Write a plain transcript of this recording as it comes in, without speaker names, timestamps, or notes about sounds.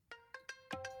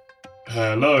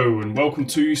Hello and welcome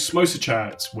to Smosa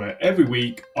Chat, where every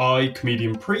week I,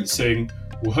 comedian Preet Singh,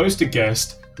 will host a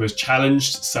guest who has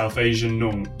challenged South Asian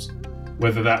norms,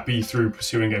 whether that be through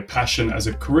pursuing a passion as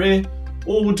a career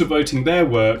or devoting their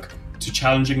work to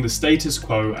challenging the status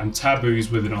quo and taboos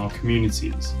within our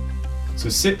communities. So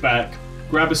sit back,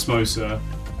 grab a samosa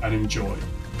and enjoy.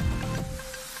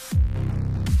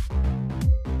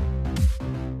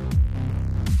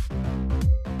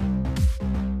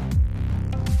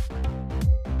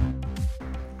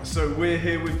 So we're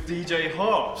here with DJ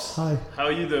Harps. Hi. How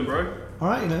are you doing, bro? All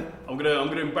right, I'm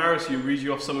gonna embarrass you and read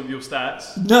you off some of your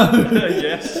stats. No.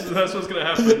 Yes, that's what's gonna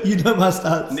happen. You know my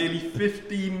stats. Nearly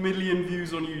 15 million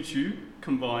views on YouTube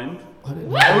combined. I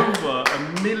didn't know. Over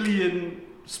 1 million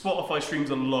Spotify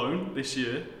streams alone this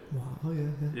year. Wow, oh,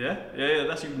 yeah. Yeah.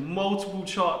 That's you. Multiple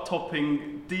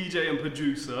chart-topping DJ and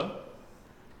producer,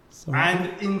 Sorry.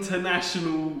 and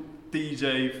international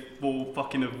DJ for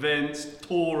fucking events,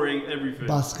 touring, everything.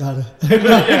 Bascara.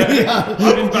 Yeah.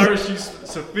 I've embarrassed you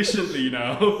sufficiently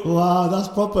now. Wow, that's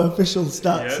proper official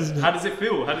stats, Yeah. isn't it? How does it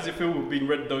feel? How does it feel with being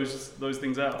read those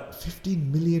things out?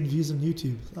 15 million views on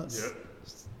YouTube. That's Yeah.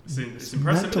 It's impressive.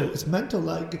 mental. Isn't it? It's mental.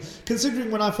 Like,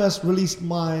 considering when I first released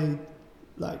my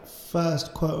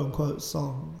first quote unquote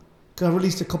song, because I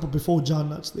released a couple before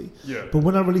Jan actually. Yeah. But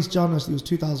when I released Jan actually, it was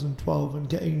 2012, and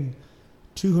getting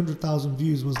 200,000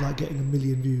 views was like getting 1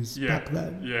 million views back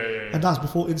then. Yeah. And that's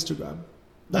before Instagram.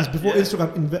 That's before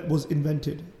Instagram was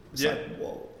invented. It's like,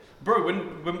 whoa. Bro,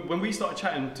 when we started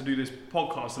chatting to do this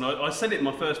podcast, and I said it in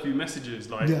my first few messages,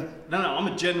 no, I'm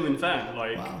a genuine fan.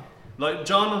 Wow. Like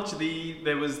John, actually,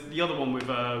 there was the other one with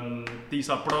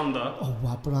Disa Branda. Oh,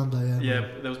 wow, Branda, yeah. Yeah,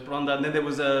 there was Branda, and then there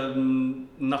was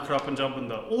Nakra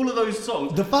Punjabanda. All of those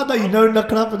songs. The fact that you know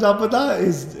Nakra Punjabanda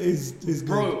is good.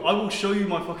 Bro, I will show you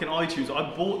my fucking iTunes.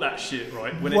 I bought that shit,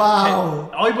 right?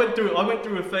 Wow. I went through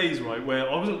a phase, right, where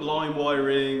I wasn't line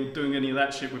wiring, doing any of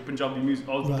that shit with Punjabi music.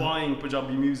 I was buying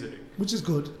Punjabi music. Which is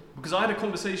good. Because I had a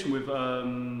conversation with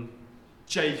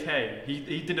JK.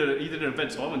 He did an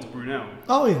event, so I went to Brunel.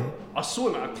 Oh, yeah. I saw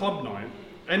him at a club night.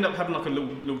 Ended up having like a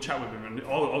little chat with him, and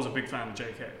I was a big fan of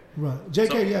JK. Right.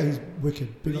 JK, he's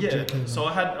wicked. Big up JK. Man. So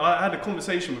I had a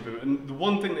conversation with him, and the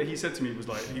one thing that he said to me was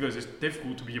like, he goes, it's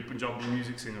difficult to be a Punjabi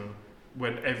music singer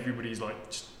when everybody's like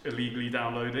just illegally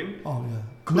downloading. Oh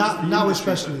yeah. Now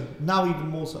especially. Now even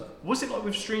more so. What's it like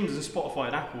with streams and Spotify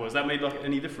and Apple? Has that made like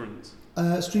any difference?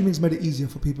 Streaming's made it easier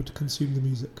for people to consume the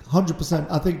music. 100%.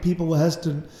 I think people were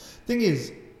hesitant. Thing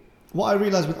is, what I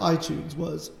realised with iTunes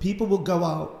was people will go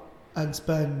out and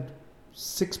spend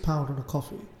 £6 on a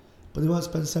coffee, but they won't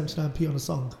spend 79p on a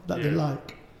song that they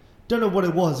like. Don't know what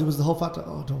it was. It was the whole fact that,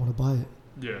 I don't want to buy it.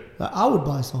 Yeah. Like, I would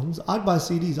buy songs. I'd buy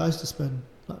CDs. I used to spend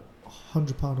like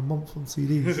 £100 a month on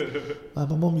CDs. My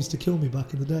mum used to kill me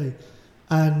back in the day.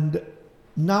 And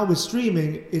now with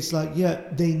streaming, it's like,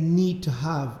 they need to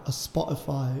have a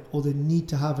Spotify or they need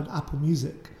to have an Apple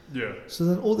Music. Yeah. So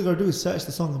then all they got to do is search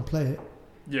the song and play it.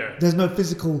 Yeah. There's no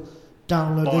physical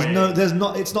download.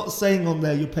 It's not saying on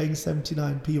there you're paying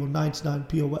 79p or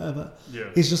 99p or whatever. Yeah.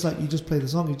 It's just like you just play the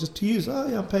song. You just to use. Oh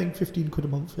yeah, I'm paying 15 quid a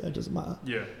month. It doesn't matter.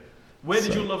 Yeah. Where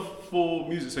did your love for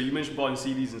music? So you mentioned buying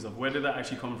CDs and stuff. Where did that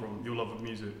actually come from? Your love of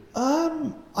music?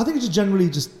 I think it's just generally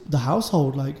just the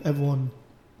household. Like everyone,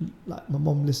 like my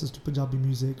mum listens to Punjabi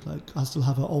music. Like I still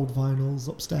have her old vinyls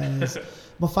upstairs.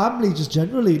 My family just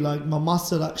generally, like my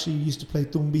master actually used to play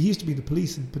Tumbi. He used to be in the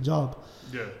police in Punjab.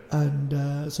 Yeah.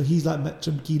 And so he's like met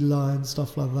Chamkila and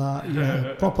stuff like that.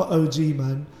 Yeah, proper OG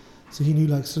man. So he knew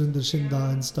like Surinder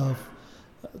Shinda and stuff.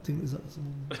 I think is that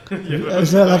someone?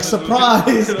 Is that like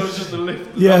surprise? That was just a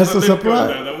lift. Yeah, so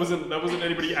surprise. That wasn't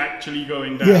anybody actually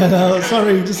going down. Yeah, no,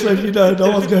 sorry, just so you know,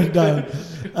 no one's going down.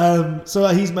 So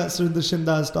he's met Surinder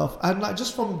Shinda and stuff, and like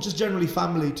just generally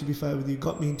family. To be fair with you,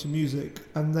 got me into music,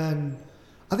 and then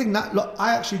I think that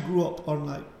I actually grew up on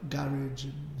like garage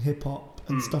and hip hop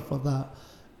and stuff like that.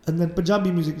 And then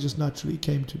Punjabi music just naturally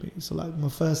came to me. So like my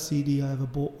first CD I ever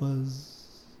bought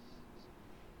was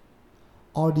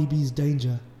RDB's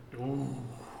Danger. Ooh.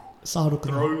 Saharukda.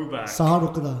 Throwback.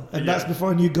 Saharukda. And that's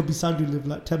before I knew Gubbi Sandhu lived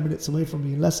like 10 minutes away from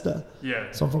me in Leicester.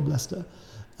 Yeah. So I'm from Leicester.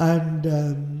 And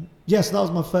so that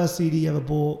was my first CD ever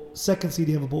bought. Second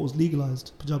CD ever bought was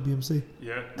Legalized, Punjabi MC.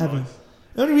 Yeah. Ever. Nice.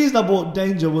 The only reason I bought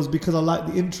Danger was because I liked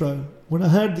the intro. When I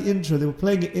heard the intro, they were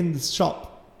playing it in the shop.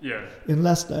 Yeah. In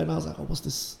Leicester, and I was like, "Oh, what's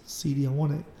this CD? I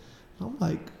want it." And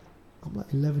I'm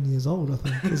like 11 years old, I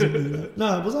think. Or something like that.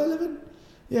 No, was I 11?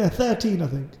 Yeah, 13, I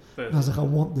think. 13. And I was like, I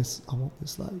want this.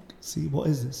 Like, see, what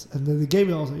is this? And then they gave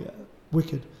me. I was like, yeah,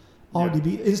 wicked.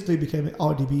 RDB instantly became an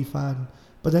RDB fan.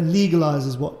 But then Legalize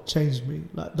is what changed me.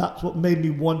 Like that's what made me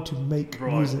want to make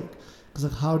music. Because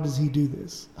like, how does he do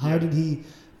this? How Yeah. did he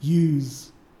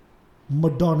use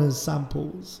Madonna's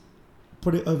samples,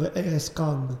 put it over A.S.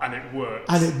 Kang, And it works.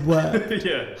 and it worked?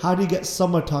 Yeah. How do you get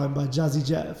Summertime by Jazzy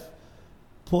Jeff,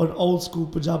 put an old school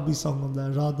Punjabi song on there,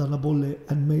 Radha Na Bole,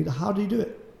 and made, how do you do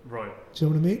it? Right. Do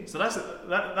you know what I mean? So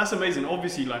that's amazing.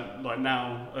 Obviously, like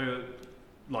now,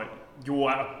 like you're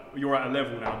at a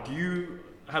level now. Do you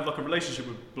have like a relationship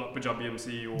with like Punjabi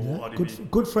MC or Yeah,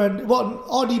 RDB? good friend. Well,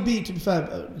 RDB, to be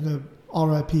fair,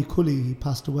 R.I.P. Kuli, he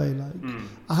passed away. Like,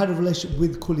 I had a relationship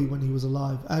with Kuli when he was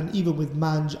alive, and even with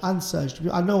Manj and Serge.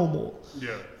 I know them all.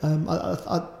 Yeah.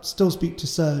 I still speak to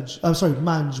Serge. I'm sorry,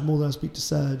 Manj more than I speak to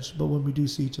Serge. But when we do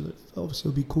see each other, obviously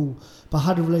it'll be cool. But I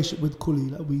had a relationship with Kuli.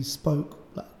 Like, we spoke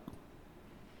like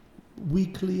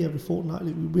weekly, every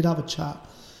fortnightly. We'd have a chat.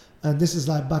 And this is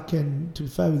like back in, to be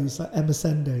fair with you, it's like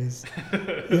MSN days.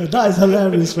 Yeah, that is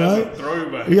hilarious, right? That's a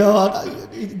throwback. Yeah,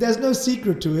 there's no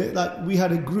secret to it. Like, we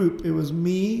had a group. It was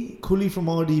me, Kuli from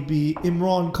RDB,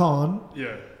 Imran Khan.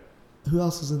 Yeah. Who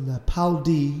else is in there? Pal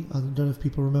D. I don't know if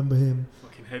people remember him.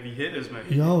 Fucking heavy hitters, mate.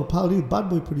 Yo, Pal D, bad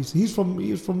boy producer. He was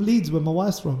from Leeds, where my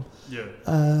wife's from. Yeah.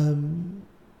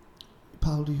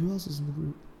 Pal D. Who else is in the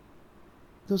group?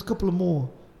 There was a couple of more.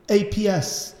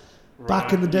 APS.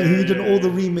 Back in the day, who did all the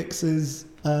remixes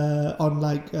on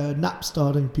like Napstar.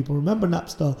 I don't know if people remember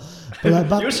Napstar. But like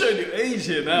back, You're showing your age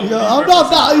here now. yeah, I'm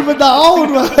not that even that old,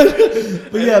 man.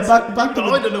 But yeah, back in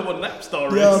I the, don't know what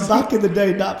Napstar yeah, is. back in the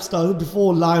day, Napstar,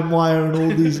 before LimeWire and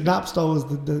all these, Napstar was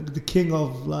the king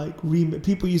of like remix.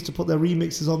 People used to put their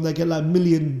remixes on there, get like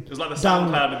million. It was like the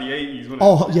down- SoundCloud of the 80s, wasn't it?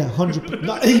 Oh yeah, 100%.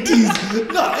 Not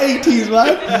 80s, not 80s,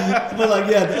 man. But like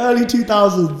the early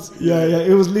 2000s. Yeah.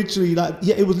 It was literally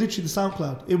the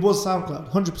SoundCloud. It was SoundCloud,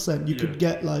 100%. You could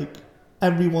get like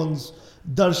everyone's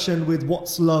Darshan with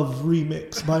What's Love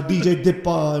remix by DJ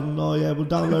Dippa, and we'll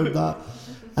download that.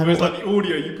 And It was like the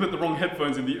audio. You put the wrong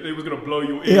headphones in. It was gonna blow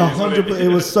your ears. yeah, wasn't 100%. It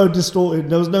was so distorted.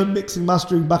 There was no mixing,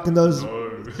 mastering back in those. No.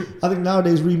 I think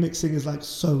nowadays remixing is like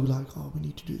so like, oh, we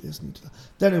need to do this, need to that.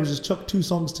 Then it was just chuck 2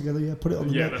 songs together, put it on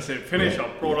the Yeah, net. that's it. Finish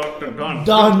up. Product and done.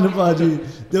 Done, buddy.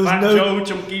 There was Fat no. Joe,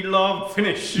 Chunky Love,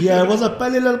 finish. Yeah, it was a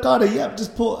Pele Lalcada. Yeah,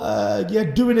 just put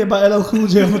Doing It by LL Cool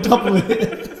J on the top of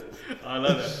it. I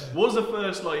love that. What was the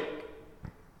first like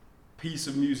piece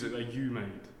of music that you made?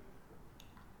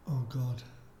 Oh God.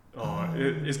 Oh,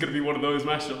 it's gonna be one of those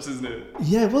mashups, isn't it?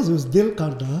 Yeah, it was. It was Dil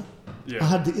Karda. Yeah. I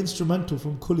had the instrumental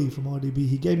from Kuli from RDB.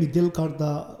 He gave me Dil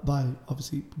Karda by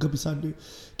obviously Gubby Sandhu.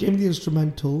 Gave me the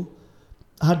instrumental.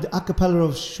 I had the acapella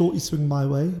of Shorty Swing My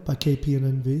Way by KP and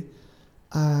Envy.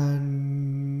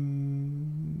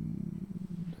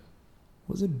 And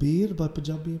was it Beer by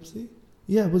Punjabi MC?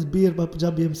 Yeah, it was Beer by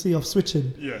Punjabi MC off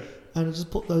Switching. Yeah. And I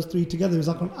just put those 3 together. It was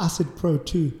like on Acid Pro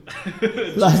 2.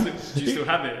 Do Like, you still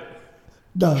have it?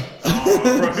 no.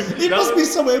 Oh, bro. It must be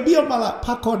somewhere. It'd be on my like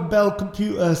Packard Bell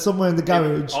computer somewhere in the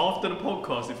garage. After the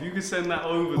podcast, if you could send that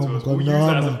over Oh to my us, God, we'll no, use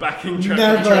that as a man. backing track.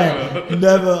 for the trailer.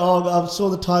 Never. Oh, I'm sure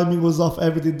the timing was off.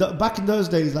 Everything. Back in those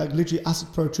days, like literally Acid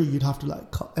Pro 2, you'd have to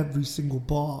like cut every single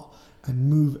bar and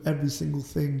move every single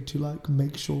thing to like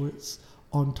make sure it's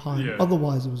on time. Yeah.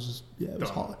 Otherwise, it was just it was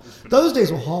Done. hard. Those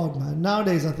days were hard, man.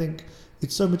 Nowadays, I think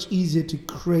it's so much easier to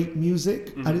create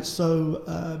music, and it's so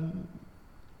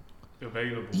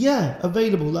Available.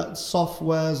 available. Like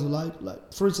softwares, or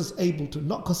like for instance, Ableton.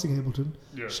 Not cussing Ableton.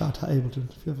 Yeah. Shout out Ableton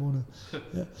if you ever want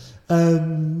to.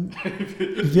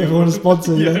 If you ever want to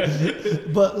sponsor, yeah.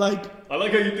 But like. I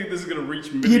like how you think this is going to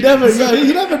reach millions.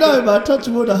 You never know, man. Touch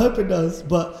wood, I hope it does.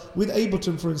 But with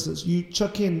Ableton, for instance, you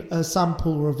chuck in a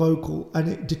sample or a vocal and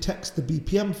it detects the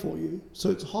BPM for you. So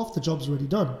it's half the job's already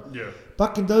done. Yeah.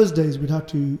 Back in those days, we'd have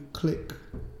to click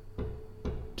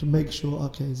to make sure,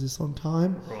 okay, is this on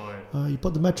time? Right. You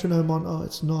put the metronome on, oh,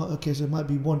 it's not. Okay, so it might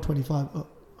be 125. Oh,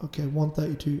 okay,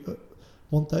 132.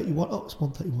 131. Oh, it's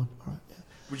 131. All right, yeah.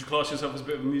 Would you class yourself as a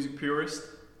bit of a music purist?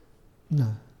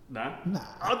 No. Nah? Nah.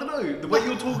 I don't know. The way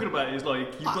you're talking about it is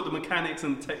like you've got the mechanics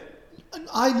and tech.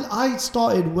 I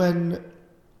started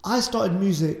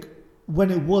music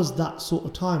when it was that sort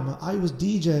of time. I was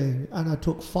DJing and I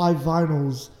took 5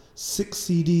 vinyls, 6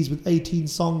 CDs with 18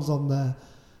 songs on there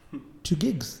to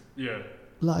gigs. Yeah.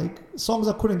 Like songs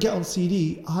I couldn't get on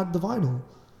CD, I had the vinyl.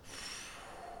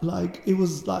 Like it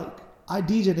was like I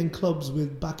DJed in clubs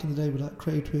with back in the day with like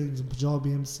Cray Twins and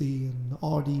Punjabi MC and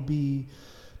RDB.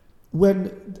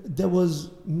 When there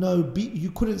was no beat,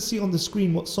 you couldn't see on the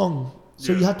screen what song.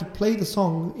 So you had to play the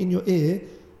song in your ear.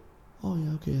 Oh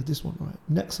yeah, okay, this one, all right.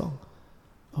 Next song.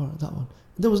 All right, that one.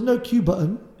 There was no cue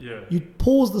button. Yeah. You'd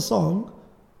pause the song.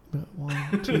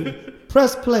 1, 2,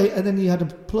 press play, and then you had a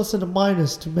plus and a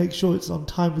minus to make sure it's on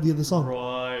time with the other song.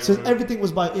 Right. So everything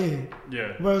was by ear.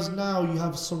 Yeah. Whereas now you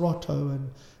have Serato and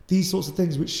these sorts of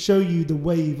things which show you the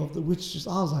wave of the which just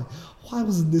I was like, why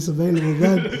wasn't this available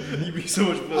then? You'd be so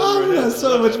much further. Oh,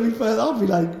 so much further. I'll be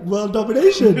like world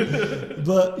domination.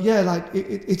 But yeah, like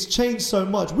it's changed so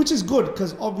much, which is good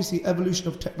because obviously evolution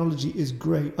of technology is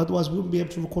great. Otherwise, we wouldn't be able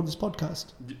to record this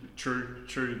podcast.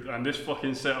 True. And this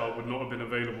fucking setup would not have been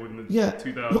available in the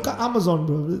 2000s. Look at Amazon,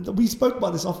 bro. We spoke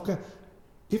about this off.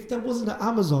 If there wasn't an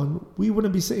Amazon, we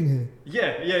wouldn't be sitting here.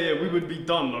 Yeah. We would be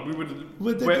done. Like, I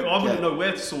wouldn't know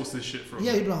where to source this shit from.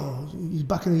 Yeah, you'd be like,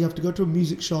 back in there, you have to go to a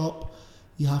music shop.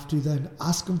 You have to then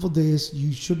ask them for this.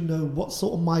 You should know what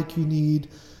sort of mic you need.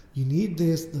 You need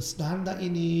this, the stand that you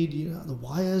need, the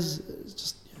wires. It's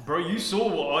just... Bro, you saw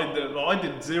what I did. I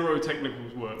did zero technical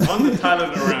work. I'm the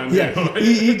talent around here.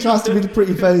 He tries to be the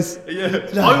pretty face. Yeah,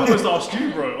 I almost asked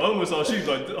you, bro. Like,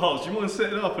 do you want to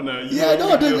set it up? And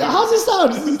how's it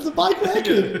sound? Is the mic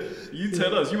working? Yeah. You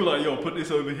tell us. You were like, yo, put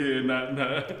this over here and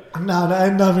that. Nah, that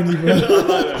ain't nothing, bro.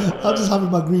 I'm just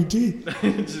having my green tea.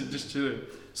 just chilling.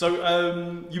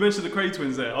 So, you mentioned the Cray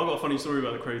Twins there. I've got a funny story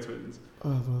about the Cray Twins.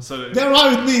 Oh, so they're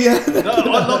right with me, yeah. No,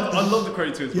 I love the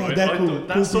Cray Twins, yeah, right? They're cool.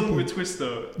 That song people. With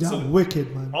Twister. Yeah,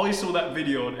 wicked, man. I saw that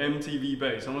video on MTV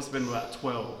Base. I must have been about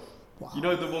 12. Wow. You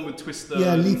know the one with Twister?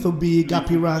 Yeah, Lethal B,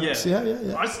 Gappy Ranks.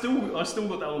 Yeah. I still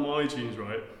got that on my iTunes,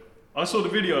 right? I saw the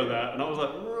video of that and I was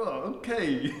like,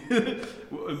 okay.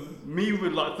 Me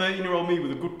with like 13-year-old me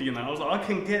with a goodie and that. I was like, I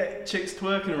can get chicks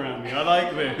twerking around me. I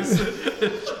like this.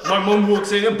 My mum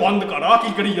walks in, band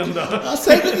karaki kari janda.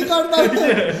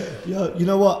 Yeah, you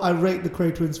know what? I rate the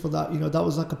Cray Twins for that. That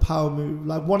was like a power move.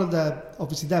 Like one of their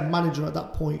manager at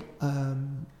that point,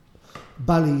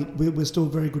 Bali, we're still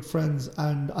very good friends.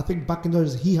 And I think back in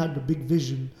those, he had a big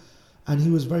vision. And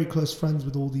he was very close friends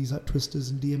with all these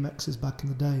Twisters and DMXs back in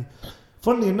the day.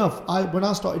 Funnily enough, when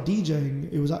I started DJing,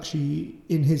 it was actually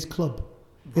in his club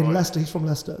in Leicester. He's from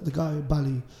Leicester, the guy,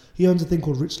 Bali. He owns a thing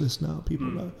called Richlist now, people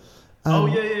know.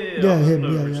 Yeah,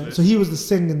 him. So he was the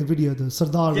sing in the video, the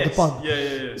Sardar with the pug.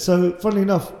 Yeah. So funnily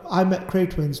enough, I met Cray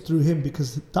Twins through him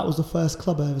because that was the first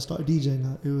club I ever started DJing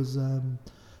at. It was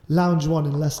Lounge One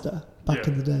in Leicester back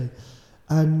in the day.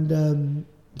 And...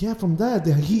 from there,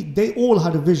 they all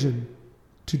had a vision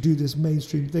to do this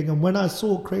mainstream thing. And when I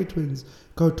saw Cray Twins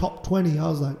go top 20, I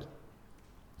was like,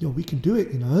 yo, we can do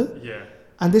it, Yeah.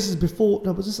 And this is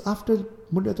was this after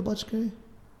Mundiata Bachke?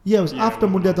 Yeah, it was after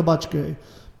Mundiata Bachke.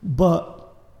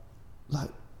 But,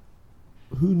 like,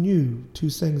 who knew two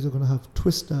things are going to have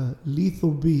Twister,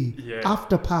 Lethal B,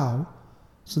 after Pow.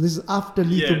 So this is after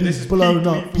Lethal B's blown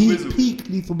up. Peak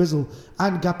Lethal Bizzle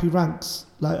and Gappy Ranks.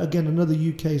 Like, again, another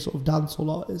UK sort of dancehall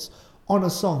artist on a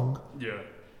song. Yeah.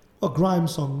 A grime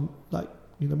song, like,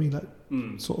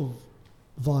 sort of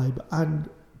vibe, and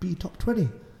be top 20.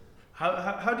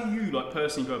 How do you, like,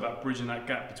 personally go about bridging that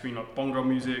gap between, like, Bongo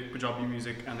music, Punjabi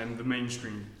music, and then the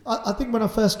mainstream? I think when I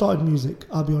first started music,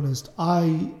 I'll be honest,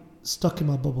 I stuck in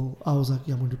my bubble. I was like,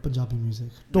 I'm going to do Punjabi music.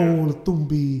 Dol,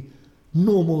 Tumbi,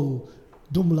 normal,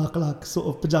 Dumlakalak sort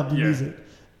of Punjabi music.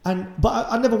 But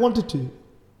I never wanted to.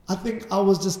 I think I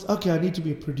was just, I need to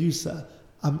be a producer.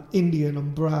 I'm Indian,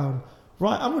 I'm brown.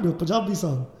 Right, I'm going to do a Punjabi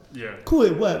song. Yeah. Cool,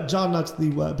 it worked. Jan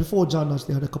Nachli worked. Before Jan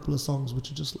Nachli had a couple of songs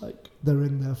which are just like, they're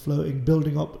in there floating,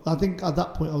 building up. I think at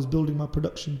that point I was building my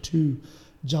production to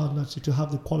Jan Nachli to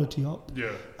have the quality up.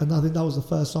 Yeah. And I think that was the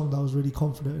first song that I was really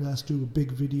confident in. Let's do a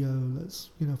big video.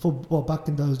 Back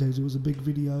in those days it was a big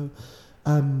video.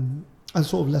 And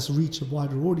sort of let's reach a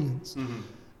wider audience. Mm-hmm.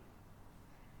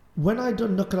 When I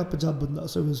done Nakra Punjab Banda,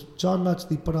 so it was Jan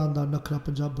Nachli, Paranda, Nakra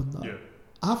Punjab Banda. Yeah.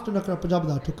 After Nakra Punjab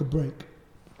Banda, I took a break.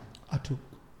 I took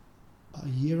a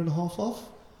year and a half off.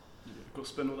 Yeah, got to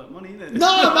spend all that money then.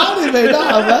 No, man, man.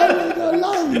 Don't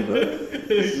lie me, bro.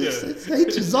 It's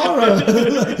H Zara.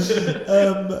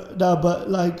 But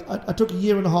like, I took a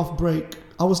year and a half break.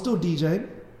 I was still DJing,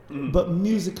 but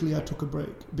musically I took a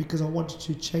break because I wanted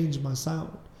to change my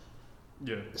sound.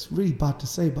 Yeah. It's really bad to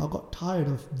say, but I got tired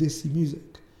of this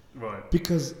music. Right.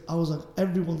 Because I was like,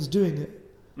 everyone's doing it.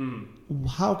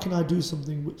 How can I do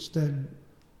something which then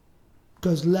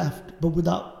goes left, but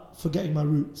without forgetting my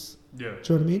roots? Yeah.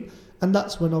 Do you know what I mean? And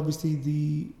that's when obviously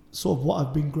the sort of what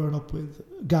I've been growing up with,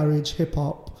 garage, hip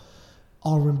hop,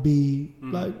 R&B,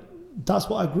 like that's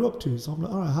what I grew up to. So I'm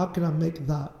like, all right, how can I make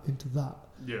that into that?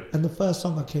 Yeah. And the first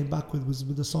song I came back with was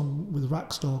with a song with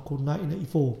Rackstar called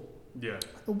 1984. Yeah.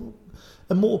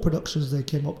 Immortal Productions, they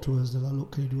came up to us. They're like,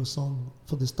 look, can you do a song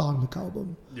for this Dharmic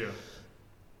album? Yeah.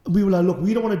 We were like, look,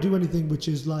 we don't want to do anything which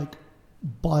is like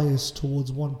biased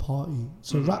towards one party.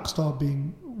 So Rackstar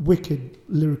being wicked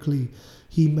lyrically,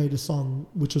 he made a song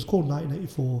which was called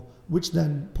 1984, which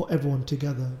then put everyone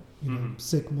together, you know,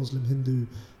 Sikh, Muslim, Hindu,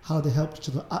 how they helped each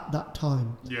other at that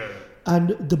time. Yeah. And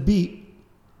the beat,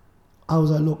 I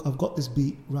was like, look, I've got this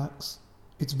beat, Rax.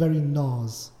 It's very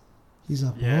Nas. He's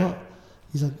like, what?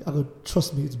 He's like, I go,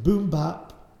 trust me, it's boom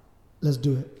bap. Let's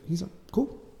do it. He's like,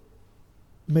 cool.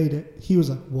 Made it. He was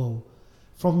like, whoa.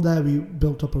 From there, we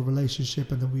built up a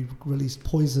relationship, and then we released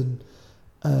Poison,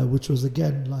 which was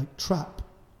again like trap.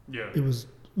 Yeah. It was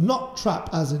not trap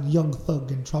as in Young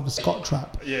Thug and Travis Scott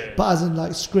trap, Yeah. but as in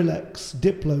like Skrillex,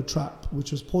 Diplo trap,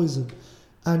 which was Poison.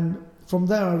 And from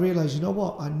there, I realized, you know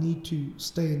what? I need to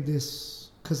stay in this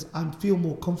because I feel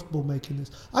more comfortable making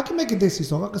this. I can make a Desi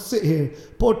song. I can sit here,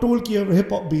 put a Tolki over a hip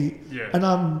hop beat, and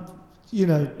I'm, you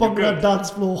know, Bhangra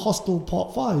Dance Floor Hostel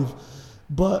Part 5.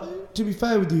 But to be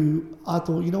fair with you, I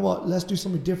thought, you know what? Let's do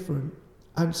something different.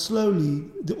 And slowly,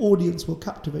 the audience will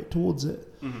captivate towards it.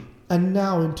 And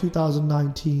now in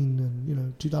 2019 and, you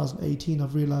know, 2018,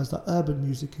 I've realized that urban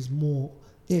music is more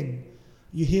in.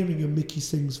 You're hearing your Mickey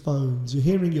Sings phones, you're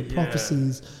hearing your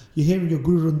prophecies, you're hearing your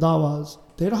Guru Randhawas.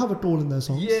 They don't have it all in their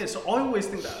songs. Yeah, so I always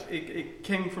think that it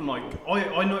came from like,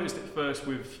 I noticed it first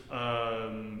with,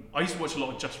 I used to watch a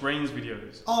lot of Just Rain's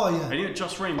videos. Oh, yeah. And you know,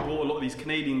 Just Rain brought a lot of these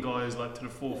Canadian guys like to the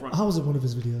forefront. How was it one of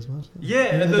his videos, man?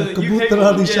 Yeah, the UK Kaboota one.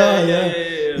 Rani Shah, yeah.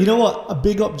 Yeah. You know what? A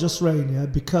big up Just Rain, yeah,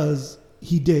 because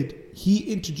he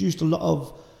introduced a lot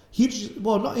of,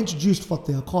 not introduced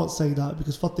Fateh, I can't say that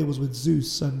because Fateh was with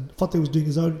Zeus and Fateh was doing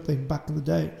his own thing back in the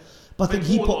day. But I think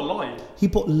he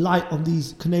put light on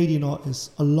these Canadian artists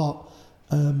a lot,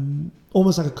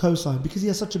 almost like a cosign because he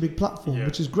has such a big platform,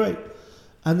 which is great.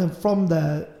 And then from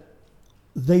there,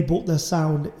 they brought their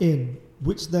sound in,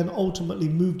 which then ultimately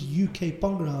moved UK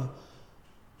Bhangra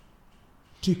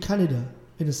to Canada,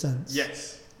 in a sense.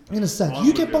 Yes. In a sense.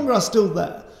 UK Bhangra are still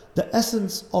there. The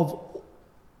essence of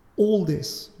all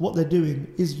this, what they're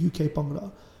doing, is UK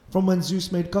Bhangra. From when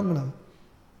Zeus made Kangana.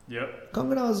 Yep.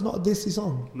 Kangana is not a Desi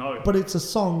song. No. But it's a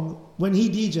song, when he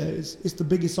DJs, it's the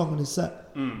biggest song on his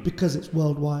set. Because it's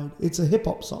worldwide. It's a hip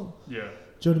hop song. Yeah.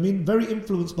 Do you know what I mean? Very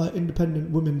influenced by Independent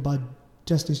Women by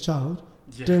Destiny's Child.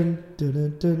 Yeah. Dun, dun,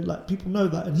 dun, dun. Like, people know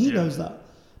that. And he knows that.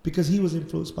 Because he was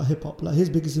influenced by hip hop. Like, his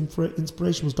biggest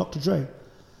inspiration was Dr. Dre.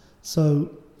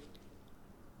 So,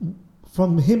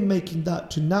 from him making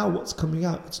that to now what's coming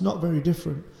out, it's not very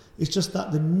different. It's just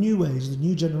that the new age, the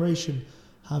new generation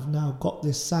have now got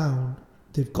this sound,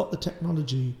 they've got the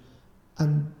technology,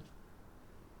 and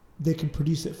they can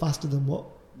produce it faster than what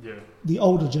the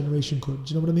older generation could.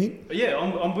 Do you know what I mean? Yeah,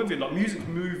 I'm with you. Like, music's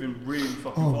moving really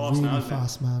fucking fast now, really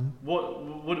fast, man.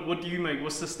 What do you make?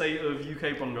 What's the state of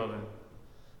UK Bhangra then?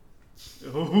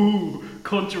 Ooh,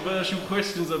 controversial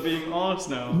questions are being asked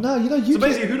now. No, you know, so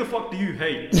basically, who the fuck do you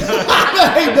hate?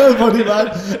 I hate nobody, man.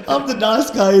 I'm the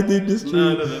nice guy in the industry.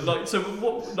 No. Like, so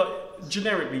what? Like,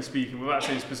 generically speaking, without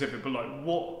saying specific, but like,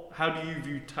 how do you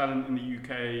view talent in the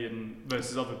UK and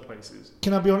versus other places?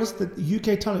 Can I be honest? The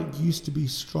UK talent used to be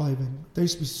striving. They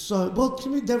used to be so well. To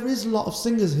me, there is a lot of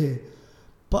singers here,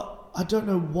 but I don't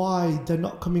know why they're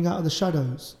not coming out of the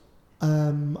shadows. I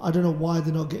don't know why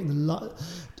they're not getting the light.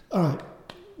 All right,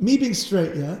 me being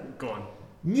straight, yeah? Go on.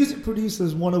 Music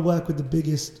producers want to work with the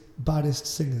biggest, baddest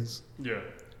singers. Yeah.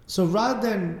 So rather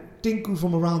than Tinku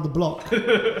from around the block,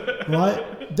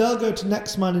 right? They'll go to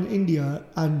Next Man in India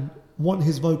and want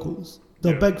his vocals.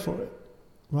 They'll beg for it,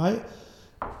 right?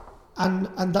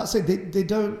 And that's it. They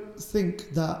don't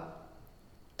think that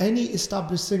any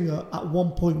established singer at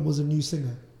one point was a new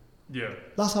singer. Yeah.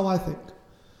 That's how I think.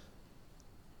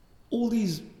 All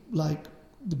these, like,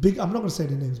 I'm not going to say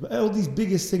their names, but all these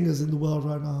biggest singers in the world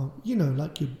right now, you know,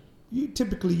 like you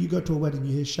typically you go to a wedding,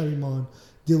 you hear Sherry Man,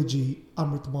 Diljit,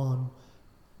 Amrit Man.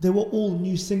 They were all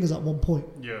new singers at one point.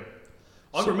 Yeah.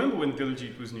 I remember when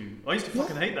Diljit was new. I used to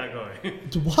fucking hate that guy.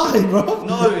 Why, bro?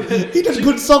 No. He did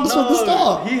good songs from the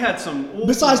start. He had some awful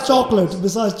Besides Chocolate.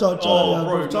 Oh,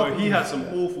 bro, no, he had some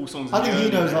awful songs. I think he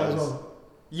knows that as well.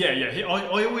 Yeah.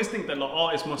 I always think that like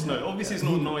artists must know. Obviously, it's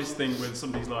not a nice thing when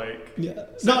somebody's like. Yeah.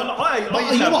 So,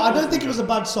 but you know what? I don't think it was a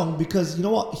bad song because you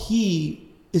know what? He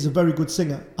is a very good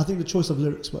singer. I think the choice of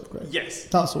lyrics worked great. Yes.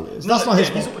 That's all it is. That's not his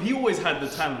fault. He always had the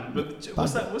talent. But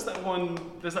what's that one?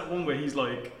 There's that one where he's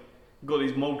like got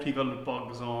these multicolored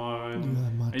bugs on.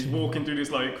 And he's walking through this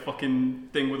like fucking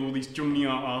thing with all these jumnia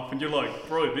up, and you're like,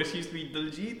 bro, this used to be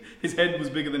Diljit. His head was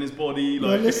bigger than his body. Like,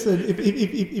 well, listen,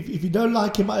 if you don't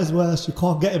like him at his worst, you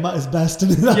can't get him at his best.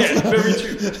 Yeah, very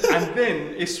true. And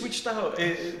then it switched out.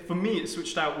 For me, it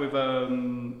switched out with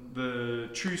the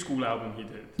True School album he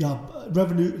did. Yeah,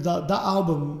 Revenue. That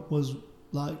album was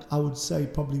like I would say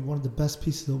probably one of the best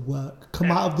pieces of work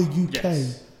come out of the UK.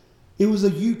 Yes. It was a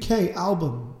UK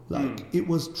album. Like it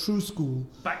was True School.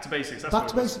 Back to basics. That's Back what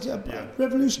to it was. basics, yeah.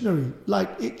 Revolutionary. Like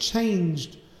it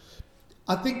changed.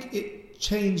 I think it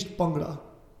changed Bhangra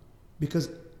because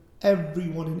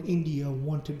everyone in India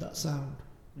wanted that sound.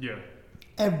 Yeah.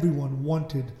 Everyone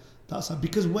wanted that sound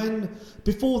because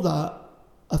before that,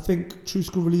 I think True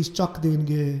School released Chak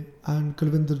Denge and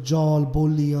Kulvinder Jal,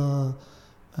 Bolia,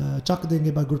 Chak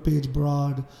Denge by Gurpage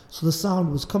Brad. So the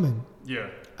sound was coming. Yeah.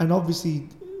 And obviously,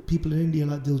 people in India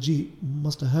like Diljit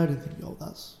must have heard it and think, yo,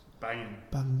 that's banging.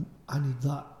 Bang, I need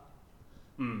that.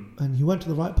 And he went to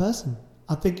the right person.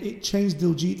 I think it changed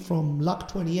Diljit from Luck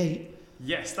 28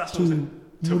 yes, that's to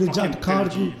Murijat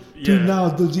Kargu to now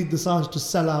Diljit Dosanjh to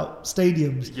sell out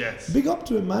stadiums. Yes. Big up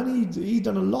to him, man. He's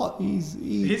done a lot. His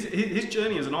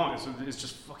journey as an artist is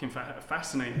just fucking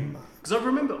fascinating. Because I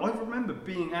remember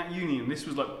being at uni and this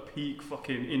was like peak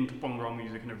fucking into Bhangra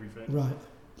music and everything. Right.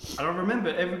 And I remember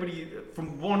everybody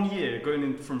from 1 year going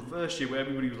in from first year where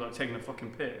everybody was like taking a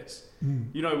fucking piss.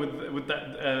 You know, with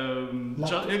that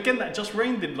again that Just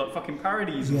Rain did like fucking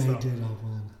parodies and stuff. Yeah, he did. Oh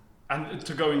man. And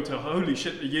to go into holy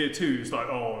shit, the year 2, it's like,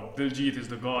 oh, Diljit is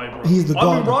the guy, bro. He's the guy.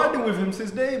 I've been riding with him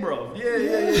since day, bro. Yeah.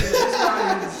 This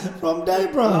guy is from day,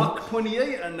 bro. Luck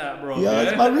 28 and that, bro. Yeah,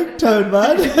 it's my ringtone,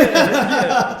 man.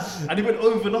 yeah. And it went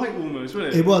overnight almost,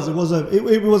 wasn't it?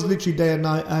 It was literally day and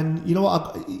night. And you know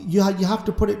what? You have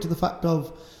to put it to the fact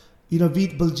of, you know,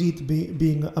 Veet Baljit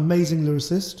being an amazing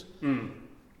lyricist,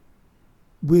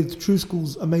 with True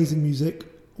School's amazing music,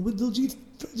 with Diljit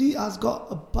has got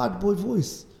a bad boy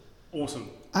voice. Awesome.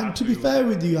 And absolutely. To be fair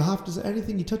with you, I have to say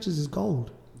anything he touches is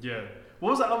gold. Yeah. What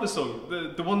was that other song?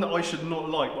 The one that I should not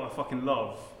like, but I fucking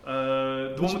love.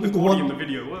 The one with the Gordy in the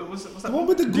video. What was that? The one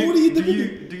with the Gordy in the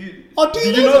video. Do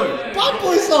you know? Bad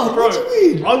boy song. Bro, what do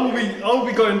you mean? I will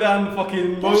be going down the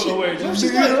fucking motorway.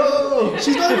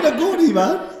 She's not even a Gordy,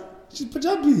 man. She's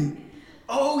Punjabi.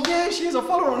 Oh yeah, she is. I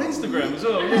follow her on Instagram as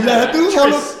well. Yeah, do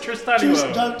follow Trish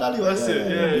Taliwal. That's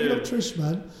it. Yeah. Trish,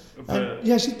 man. And,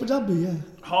 yeah, she's Punjabi. Yeah.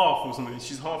 Half or something.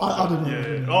 She's half. I don't know.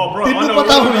 Yeah. Oh, bro,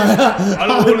 I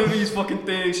know all of these fucking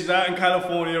things. She's out in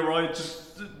California, right? Just.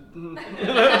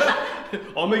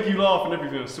 I'll make you laugh and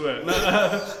everything, I swear.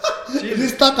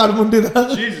 Jesus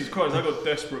Christ, I got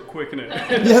desperate quick, innit?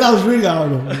 Yeah, that was really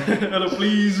hard. Hello,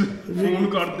 please.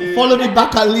 Follow me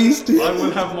back at least. I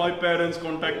will have my parents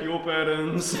contact your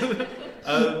parents.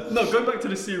 No, going back to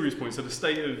the serious point, so the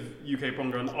state of UK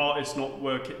Bhangra and artists not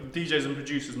working, DJs and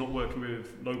producers not working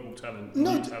with local talent.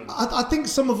 No, I think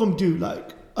some of them do.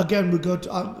 Like, again,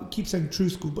 I keep saying True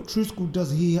School, but True School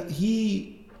does,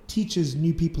 he teaches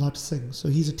new people how to sing. So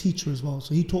he's a teacher as well.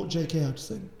 So he taught JK how to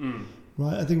sing.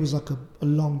 Right? I think it was like a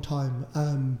long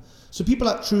time. So people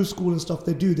at True School and stuff,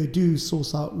 they do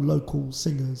source out local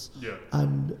singers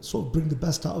and sort of bring the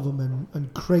best out of them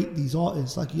and create these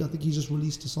artists. Like I think he just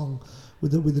released a song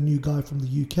with a new guy from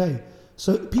the UK.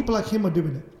 So people like him are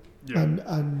doing it. Yeah.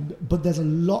 But there's a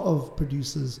lot of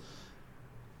producers,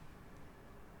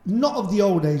 not of the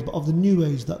old age, but of the new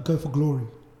age that go for glory.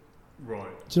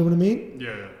 Right. Do you know what I mean?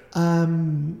 Yeah.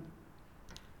 And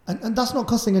that's not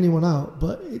cussing anyone out,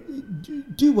 but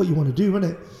do what you want to do,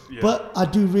 innit? Yeah. But I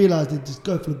do realise they just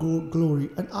go for the glory.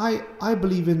 And I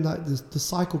believe in like the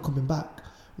cycle coming back.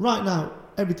 Right now,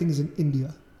 everything is in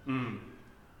India.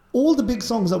 All the big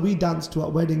songs that we dance to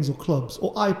at weddings or clubs,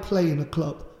 or I play in a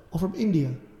club, are from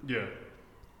India. Yeah.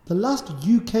 The last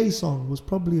UK song was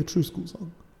probably a True School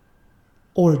song.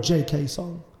 Or a JK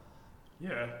song.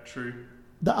 Yeah, true.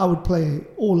 That I would play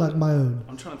all like my own.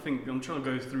 I'm trying to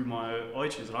go through my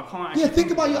iTunes and I can't actually... Yeah, think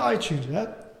about your iTunes,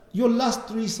 yeah? Your last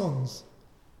 3 songs.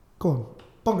 Go on.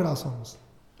 Bhangra songs.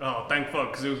 Oh, thank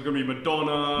fuck, because it was going to be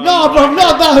Madonna... No, bro,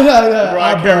 not that.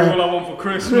 Right, Carey, All I Want for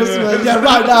Christmas. Yeah,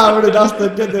 right now, that's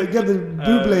get the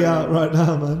Buble out right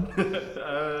now, man.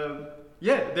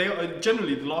 Yeah, they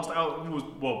generally the last album was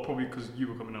probably because you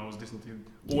were coming out. I was listening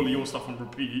to all of your stuff on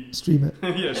repeat. Stream it.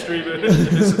 Yeah, stream it.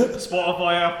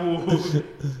 Spotify, Apple.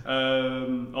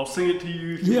 I'll sing it to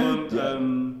you if you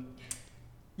want.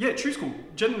 Yeah, True School.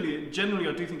 Generally,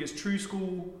 I do think it's True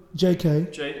School.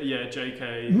 JK.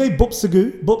 JK. Maybe Bop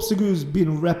Sagu. Bop Sagu's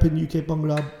been rapping UK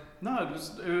Bhangra. No, it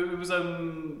was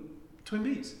Twin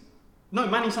Beats. No,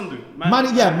 Mani Sandhu. Mani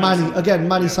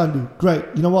Sandhu. Great.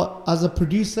 You know what? As a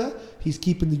producer, he's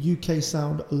keeping the UK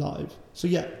sound alive. So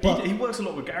yeah. But he works a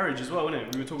lot with garage as well, isn't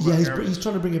it? We were talking about garage. He's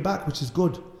trying to bring it back, which is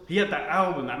good. He had that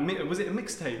album, was it a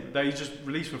mixtape that he just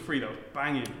released for free that was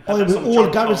banging? With all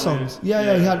garage songs.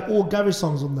 Yeah, he had all garage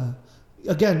songs on there.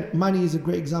 Again, Mani is a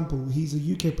great example. He's a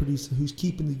UK producer who's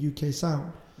keeping the UK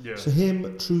sound. Yeah. So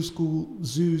him, True School,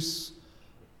 Zeus,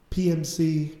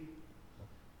 PMC.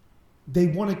 They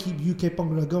want to keep UK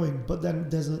Bhangra going, but then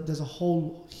there's a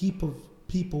whole heap of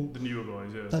people The newer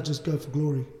guys, yeah. that just go for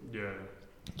glory. Yeah.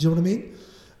 Do you know what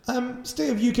I mean? State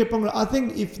of UK Bhangra. I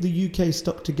think if the UK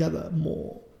stuck together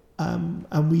more,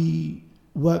 and we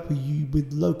work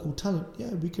with local talent, yeah,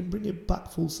 we can bring it back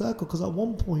full circle. Because at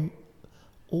one point,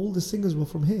 all the singers were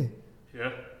from here.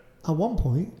 Yeah. At one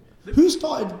point. Who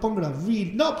started Bhangra?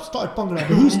 Started Bhangra.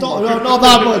 But who started? No, not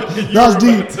that much. That's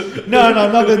deep. No,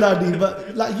 not going that deep.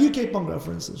 But like UK Bhangra,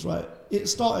 for instance, right? It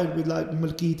started with like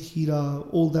Malkit, Hira,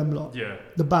 all them lot. Yeah.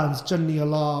 The bands, Channi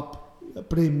Alap,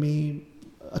 Premi,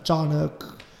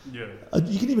 Achanak. Yeah.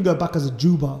 You can even go back as a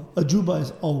Juba. A Juba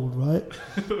is old, right?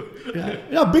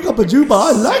 Yeah, big up a Juba.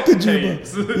 I like a Juba.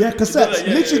 Yeah, cassettes.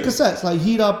 Literally cassettes. Like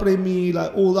Hira, Premi,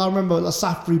 like all. I remember like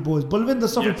Safri boys. Balwinder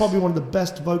Safri, probably one of the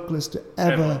best vocalists to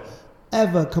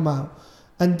ever come out.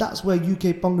 And that's where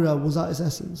UK Bhangra was at its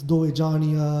essence. Doe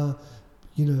Jania,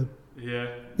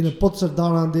 Potsar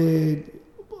Darande,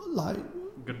 like.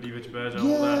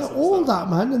 All that,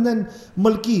 man. And then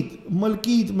Malkit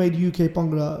made UK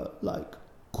Bhangra like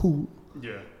cool.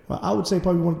 Yeah. Right, I would say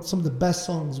probably some of the best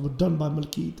songs were done by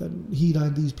Malkit and Hira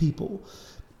and these people.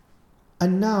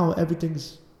 And now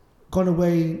everything's gone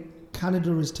away.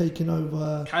 Canada is taking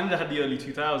over. Canada had the early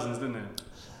 2000s, didn't it?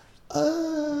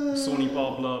 Sony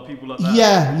Babla, people like that.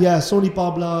 Yeah, Sony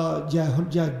Babla,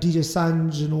 DJ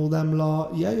Sanj and all them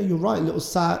lot. Yeah, you're right, Little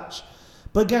Satch.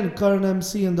 But again, Current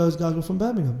MC and those guys were from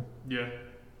Birmingham. Yeah.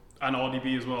 And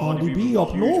RDB as well. RDB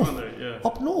up huge, north. Yeah.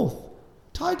 Up north.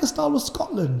 Tiger Style was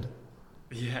Scotland.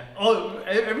 Yeah. Oh,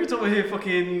 every time I hear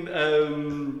fucking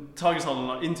Tiger Style on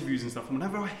like interviews and stuff,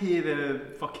 whenever I hear their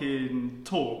fucking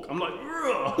talk, I'm like,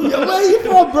 ugh. Yeah, where are you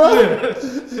from, bro?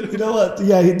 You know what?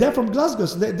 Yeah, they're from Glasgow,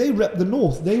 so they rep the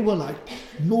north. They were like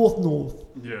north.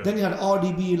 Yeah. Then you had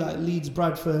RDB like Leeds,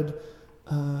 Bradford.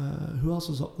 Who else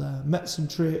was up there? Mets and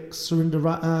Tricks, Surinder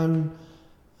Ratan.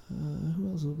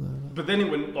 Who else was up there? But then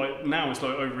it went like now it's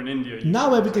like over in India.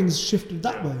 Now everything's shifted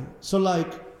that way. So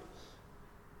like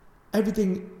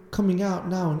everything coming out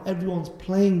now and everyone's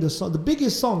playing the song. The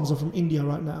biggest songs are from India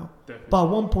right now. Definitely. But at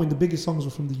one point the biggest songs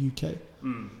were from the UK.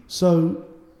 So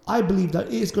I believe that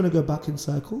it is going to go back in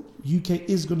circle. UK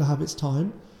is going to have its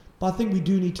time. But I think we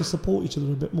do need to support each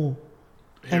other a bit more.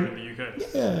 Here in the UK.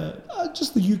 Yeah,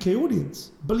 just the UK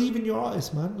audience. Believe in your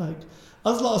artists, man. Like,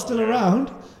 us lot are still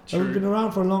around. And we've been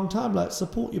around for a long time. Like,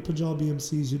 support your Punjabi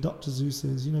MCs, your Dr.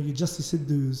 Zeus's, your Justice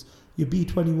Sidhus, your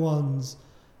B21s.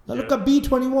 Now, look at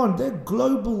B21. They're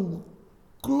global.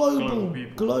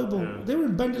 Yeah. They were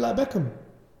in Bend It Like Beckham.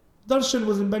 Darshan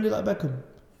was in Bend It Like Beckham.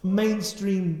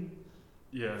 Mainstream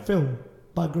film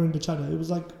by Gurinder Chadha. It was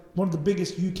like one of the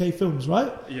biggest UK films,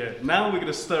 right? Yeah. Now we're going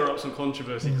to stir up some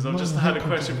controversy because I've just had a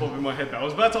question pop in my head. I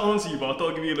was about to answer you, but I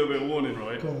thought I'd give you a little bit of warning,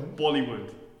 right? Go on.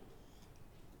 Bollywood.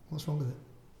 What's wrong with it?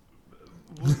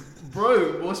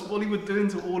 Bro, what's Bollywood doing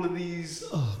to all of these?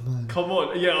 Oh, man. Come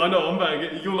on. Yeah, I know. I'm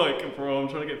back. You're like, bro, I'm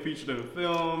trying to get featured in a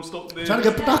film. Stop this. Trying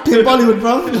to get Pataki in Bollywood,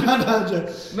 bro.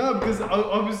 No, because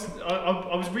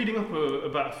I was reading up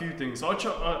about a few things. So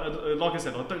like I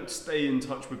said, I don't stay in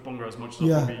touch with Bhangra as much as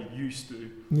I probably used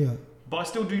to. Yeah. But I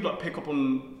still do like pick up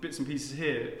on bits and pieces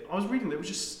here. I was reading they were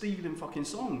just stealing fucking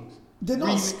songs. They're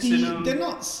not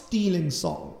stealing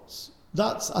songs.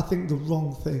 That's, I think, the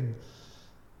wrong thing.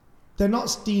 They're not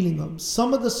stealing them.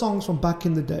 Some of the songs from back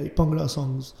in the day, Bhangra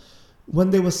songs,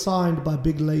 when they were signed by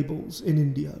big labels in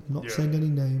India, not saying any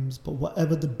names, but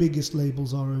whatever the biggest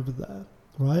labels are over there,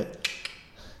 right?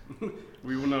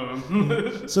 We all know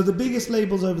them. So the biggest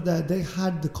labels over there, they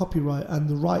had the copyright and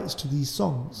the rights to these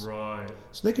songs. Right.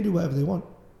 So they can do whatever they want.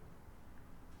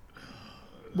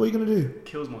 What are you going to do?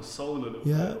 Kills my soul a little bit.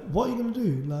 Yeah. What are you going to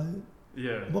do?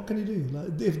 Like, what can you do?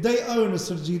 Like, if they own a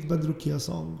Sarjeet Bandrukia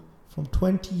song from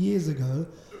 20 years ago.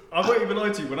 I won't even lie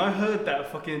to you. When I heard that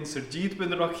fucking Sarjeet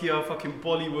Bandrukia fucking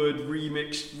Bollywood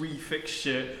refix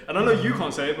shit, and I know you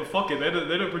can't say it, but fuck it, they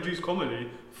don't produce comedy.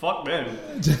 Fuck them.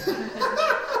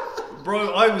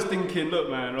 Bro, I was thinking, look,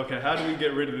 man, okay, how do we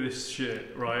get rid of this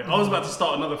shit, right? I was about to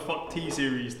start another fuck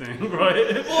T-Series thing,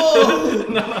 right?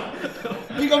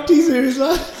 Whoa! Big up T-Series,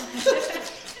 man.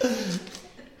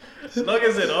 Like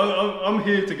I said, I'm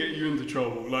here to get you into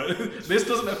trouble. Like, this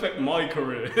doesn't affect my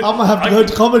career. I'm gonna have to go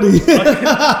to comedy.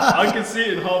 I can see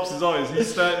it in Harp's eyes.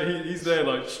 He's there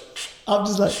like. I'm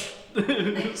just like.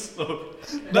 So,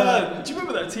 no, do you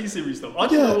remember that T-Series stuff? I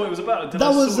didn't know what it was about until that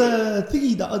I saw was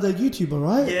Thingy, that other YouTuber,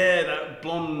 right? Yeah, that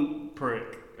blonde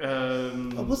prick.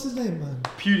 What's his name, man?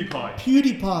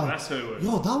 PewDiePie. That's who it was.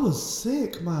 Yo, that was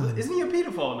sick, man. Isn't he a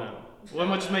paedophile now? Or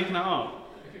am I just making that up?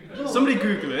 Somebody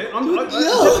Google it. I Yo.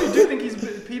 definitely do think he's a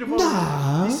bit of a paedophile.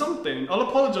 Nah. He's something. I'll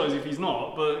apologise if he's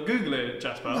not, but Google it,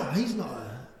 Jasper. Nah, he's not.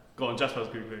 Go on, Jasper's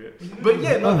Googling it. But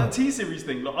yeah, like that T-Series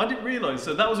thing, like, I didn't realise.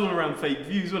 So that was all around fake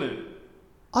views, wasn't it?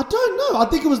 I don't know. I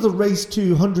think it was the race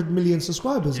to 100 million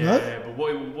subscribers, no? Yeah, but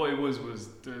what it was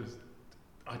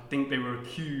I think they were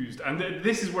accused, and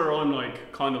this is where I'm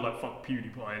like kind of like fuck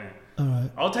PewDiePie, innit?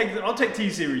 Alright. I'll take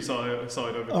T-Series side over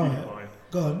PewDiePie. Alright.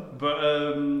 Go on. But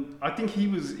I think he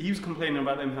was complaining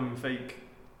about them having fake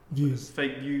views,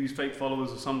 fake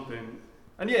followers or something.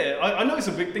 And yeah, I know it's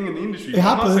a big thing in the industry. It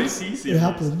happens. T-Series. It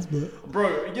happens, but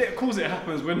bro, yeah, of course it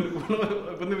happens. When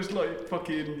there was like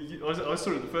fucking, I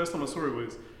saw it the first time I saw it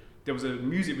was there was a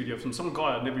music video from some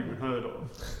guy I'd never even heard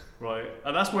of, right?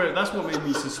 And that's what made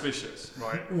me suspicious,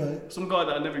 right? Right. Some guy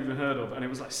that I'd never even heard of, and it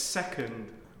was like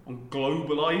second on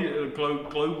global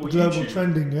YouTube.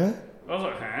 Trending, yeah. I was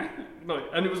like, huh? Like,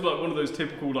 and it was like one of those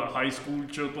typical like high school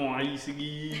children.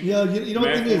 Yeah, you know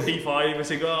what the thing is? 45 a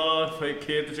cigar, fake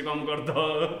kid,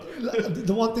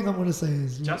 The one thing I'm gonna say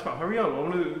is, Jasper, hurry up! I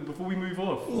want to before we move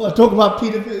off. Well, talk about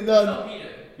Peter. No,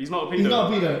 he's not a pedo. He's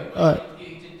not a pedo. All right. You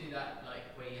did do that, like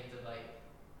where you have to like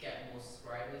get more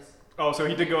subscribers. Oh, so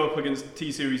he did go up against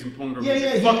T-Series and Plonga.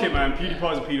 Yeah. Fuck it, man.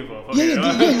 PewDiePie's a pedophile. Fuck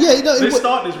Yeah. No, let's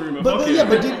start this rumor. But Fuck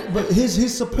it. but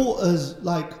his supporters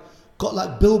like got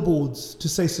like billboards to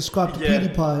say subscribe to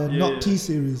PewDiePie and not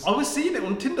T-Series. I was seeing it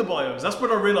on Tinder bios. That's when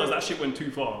I realised that shit went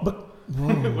too far. But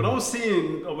when I was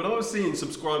seeing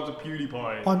subscribe to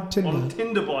PewDiePie on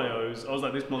Tinder bios, I was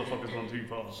like, this motherfucker's gone too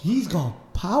far. He's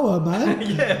got power, man.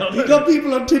 Yeah, he got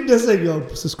people on Tinder saying, "Yo,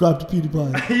 subscribe to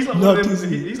PewDiePie."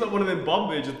 he's like one of them bum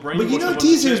bitches brainwashed. But you know,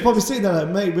 T-Series probably sitting there like,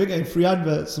 "Mate, we're getting free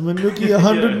adverts, and we're looking at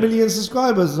 100 million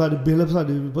subscribers." Like the bill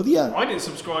upside. But yeah, I didn't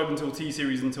subscribe until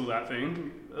T-Series until that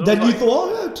thing. Then you thought,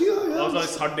 "Oh yeah, I was like,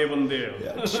 "Sunday one day."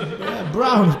 Yeah,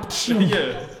 brown.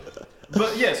 Yeah.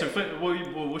 But yeah, so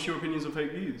what's your opinions on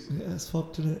fake views? Yeah, it's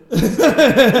fucked, isn't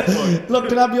it? Look,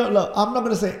 can I be honest? Look, I'm not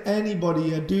going to say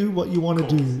anybody, do what you want to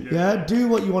do. Yeah, do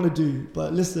what you want to do.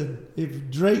 But listen,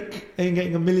 if Drake ain't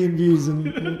getting 1 million views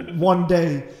in one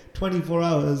day, 24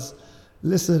 hours,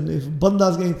 listen, if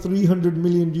Banda's getting 300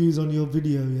 million views on your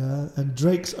video, yeah, and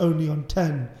Drake's only on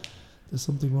 10, there's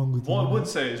something wrong with you. What I would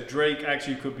say is Drake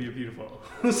actually could be a pedophile.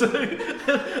 So,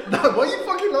 no, what are you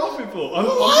fucking laughing for? Why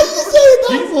are you saying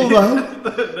that for,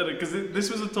 man? No, because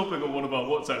this was a topic on one of our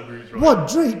WhatsApp groups, right? What,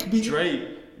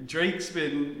 Drake's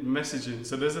been messaging.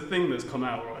 So there's a thing that's come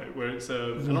out, right, where it's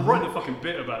and I'm writing a fucking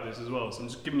bit about this as well. So I'm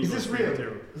just giving you guys free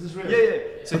material. Is this real?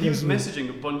 Yeah. So he was messaging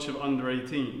a bunch of under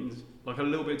 18s, like a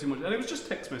little bit too much, and it was just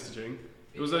text messaging.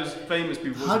 It was those famous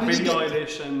people, Billie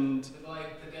Eilish and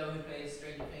like the girl who plays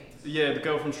Stranger Things. Yeah, the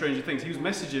girl from Stranger Things. He was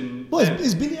messaging. What,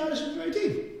 is Billie Eilish under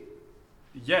 18?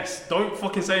 Yes, don't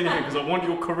fucking say anything because I want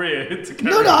your career to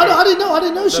carry No, I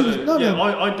didn't know she was.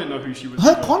 I didn't know who she was.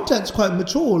 Her content's quite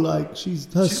mature. Like she's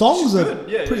songs are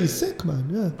pretty sick, man.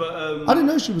 Yeah. But I didn't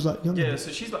know she was like young. Yeah, so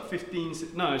she's like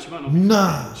 15. No, she might not.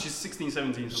 Nah. She's 16,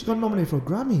 17. She got nominated for a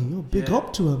Grammy. You're big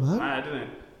up to her, man. Mad, didn't it?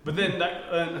 But then that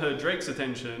earned her Drake's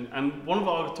attention, and one of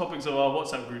our topics of our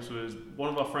WhatsApp groups was one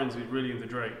of our friends who's really into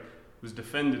Drake was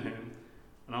defending him,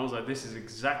 and I was like, this is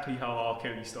exactly how R.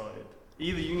 Kelly started.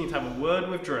 Either you need to have a word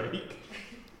with Drake.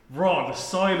 Raw, the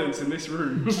silence in this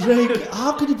room. Drake,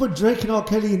 how could you put Drake and R.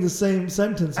 Kelly in the same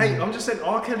sentence? Hey, I'm just saying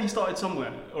R. Kelly started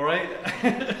somewhere, alright?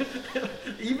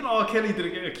 Even R. Kelly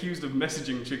didn't get accused of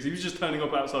messaging chicks, he was just turning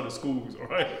up outside of schools,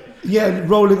 alright? Yeah,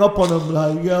 rolling up on them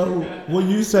like, yo, what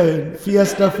you saying?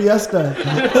 Fiesta.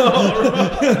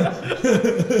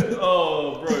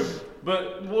 Oh, bro.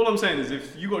 But all I'm saying is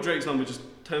if you got Drake's number, just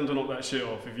tell him to knock that shit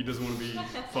off if he doesn't want to be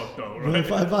fucked up, right?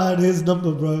 If I had his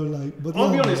number, bro, like... But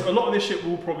I'll be honest, a lot of this shit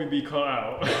will probably be cut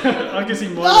out. I can see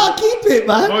Mona... keep it,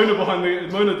 man!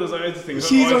 Mona does that editing.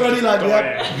 She's already like,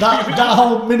 yeah, that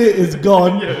whole minute is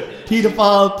gone. Yeah.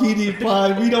 Pedophile,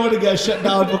 PewDiePie, we don't want to get shut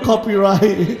down for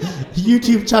copyright.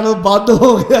 YouTube channel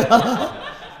bundle.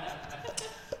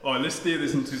 Alright, let's steer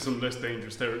this into some less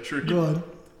dangerous territory. Go on.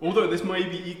 Although this may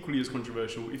be equally as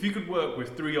controversial, if you could work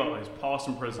with 3 artists, past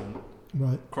and present,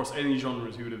 right, across any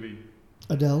genres, who would it be?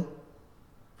 Adele.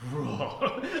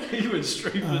 You went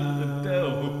straight for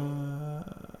Adele.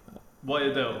 Why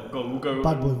Adele? Go on, we'll go.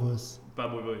 Bad boy voice.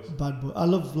 Bad boy voice. Bad boy. I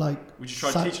love like... Would you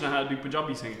try teaching her how to do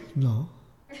Punjabi singing? No.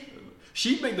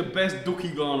 She'd make the best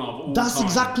Dukhi Gana of all That's time.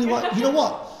 exactly what... You know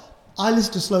what? I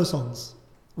listen to slow songs,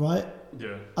 right?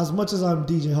 Yeah. As much as I'm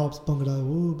DJ Hops, Bhangra,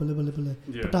 ooh, bale, bale, bale,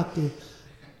 yeah. Patake,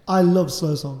 I love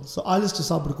slow songs. So I listen to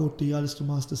Sabra Koti, I listen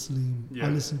to Master Salim, I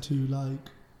listen to like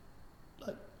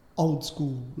old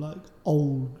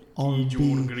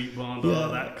R&B.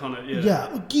 That kind of,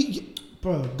 Yeah,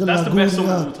 bro. That's the best song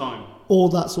of all time. All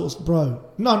that sort of, bro.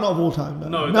 No, not of all time.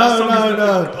 No, that song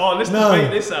is oh, let's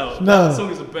debate this out. No, that song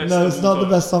is the best. No, it's not the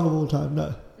best song of all time.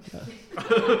 No.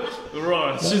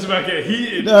 Right, she's about to get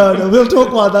heated. No, we'll talk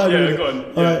about that. Yeah, go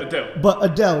on. Yeah, right. Adele. But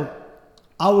Adele,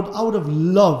 I would have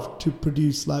loved to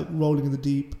produce like Rolling in the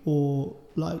Deep or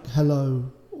like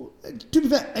Hello. Or, to be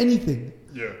fair, anything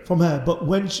from her. But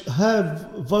when her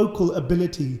vocal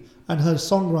ability and her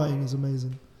songwriting is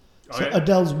amazing. So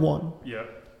Adele's one. Yeah.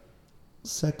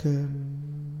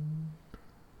 Second,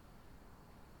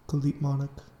 Kuldeep Manak.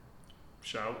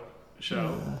 Shout.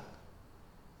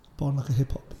 Born like a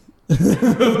hip hop beat.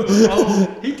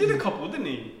 Oh, he did a couple, didn't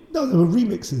he? No, they were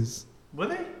remixes. Were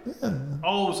they? Yeah.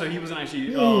 Oh, so he wasn't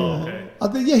actually. Yeah. Oh, okay. I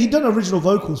think he'd done original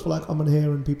vocals for like I'm on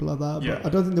Here and people like that. Yeah. But I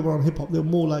don't think they were on hip hop. They were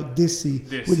more like dissy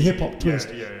with hip hop twist.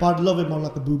 Yeah. But I'd love him on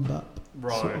like a boom bap,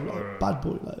 Right. like bad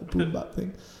boy, like a boom bap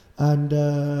thing. And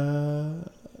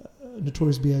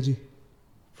Notorious B.I.G.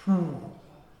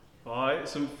 Alright,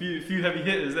 some few heavy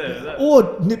hitters there. Yeah.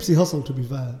 Or Nipsey Hussle, to be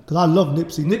fair, because I love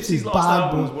Nipsey. Nipsey's last bad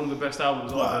album boy. was one of the best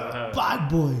albums I've ever heard. Bad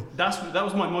boy. That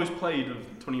was my most played of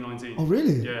 2019. Oh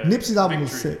really? Yeah. Nipsey's album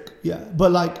was sick. Yeah,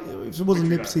 but like if it wasn't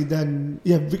Victory Nipsey, then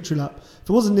Victory Lap. If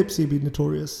it wasn't Nipsey, it'd be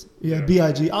Notorious. Yeah.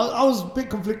 B.I.G. I was a bit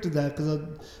conflicted there because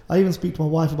I even speak to my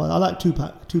wife about it. I like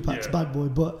Tupac's Bad Boy,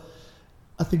 but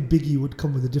I think Biggie would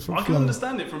come with a different flow. I can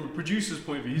understand it from a producer's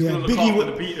point of view. He's going to look after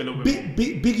the beat a little bit more.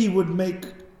 Biggie would make...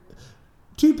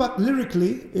 Tupac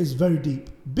lyrically is very deep.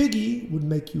 Biggie would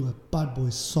make you a Bad Boy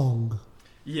song.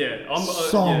 Yeah.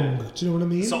 Song. Yeah. Do you know what I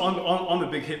mean? So I'm a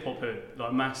big hip hop head,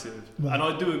 like massive. Right. And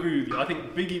I do agree with you. I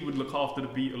think Biggie would look after the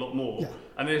beat a lot more. Yeah.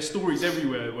 And there's stories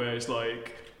everywhere where it's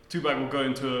like Tupac will go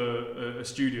into a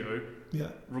studio,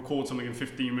 record something in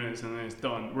 15 minutes and then it's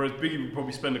done. Whereas Biggie would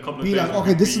probably spend a couple of days. Be like,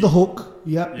 okay, this is the hook.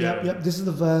 Yep. This is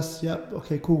the verse. Yep.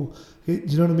 Okay, cool. Do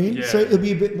you know what I mean? Yeah. So it'll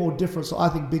be a bit more different. So I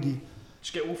think Biggie.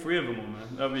 Just get all three of them on,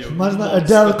 man. That'd be imagine that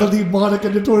Adele, Kuldeep Manak,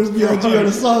 and Notorious B.I.G. on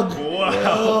a song. Wow.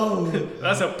 Oh.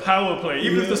 That's a power play.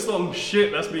 Even if the song's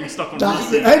shit, that's being stuck on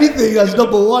repeat. Anything that's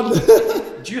number one.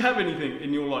 Do you have anything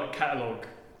in your like catalogue?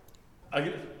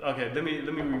 Okay, let me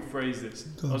rephrase this.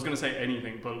 I was going to say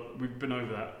anything, but we've been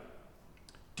over that.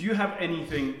 Do you have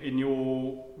anything in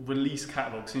your release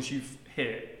catalogue since you've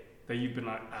hit that you've been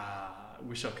like,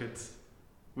 wish I could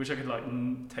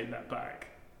like take that back?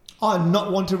 I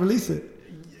not want to release it.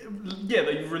 Yeah,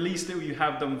 that you've released it or you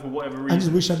have done for whatever reason. I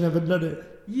just wish I'd never done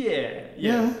it.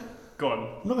 Yeah. Go on.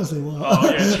 I'm not going to say what. Oh,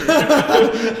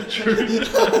 yeah, true.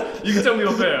 You can tell me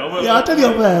off air. I'll tell you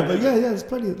off air, but yeah, there's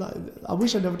plenty of like, I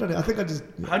wish I'd never done it. I think I just...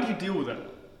 How do you deal with that?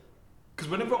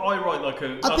 Because whenever I write like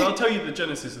I'll tell you the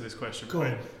genesis of this question. Go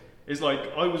on. It's like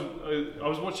I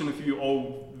was watching a few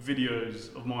old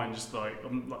videos of mine, just like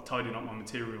I'm like tidying up my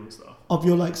material and stuff. Of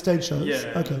your like stage shows?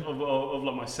 Yeah. Okay. Of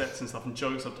like my sets and stuff and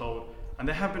jokes I've told, and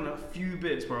there have been a few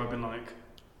bits where I've been like,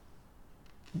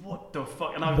 what the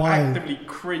fuck? And I've actively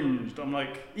cringed. I'm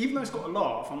like, even though it's got a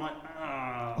laugh, I'm like,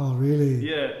 Oh really?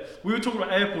 Yeah. We were talking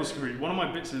about airport security. One of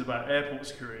my bits is about airport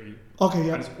security. Okay,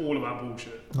 yeah. And it's all about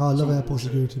bullshit. Oh, I love airport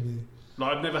security.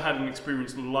 Like, I've never had an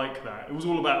experience like that. It was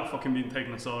all about fucking being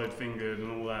taken aside, fingered,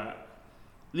 and all that.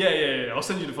 Yeah. I'll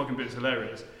send you the fucking bit. It's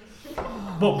hilarious.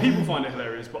 Well, people find it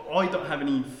hilarious, but I don't have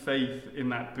any faith in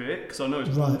that bit because I know it's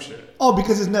bullshit. Oh,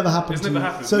 because it's never happened. It's never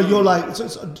happened. So you're like,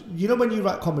 so, you know, when you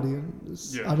write comedy,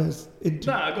 I know it's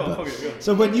I got it.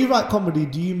 So when you write comedy,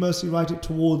 do you mostly write it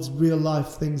towards real life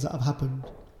things that have happened?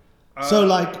 So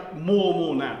like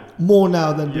more now. More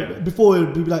now than before. It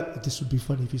would be like, this would be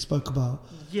funny if you spoke about,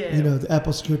 you know, the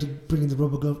airport security bringing the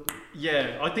rubber glove.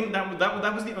 Yeah, I think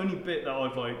that was the only bit that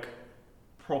I've like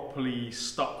properly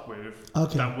stuck with.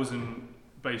 Okay. That wasn't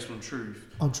based on truth.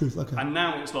 On truth, okay. And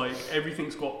now it's like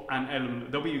everything's got an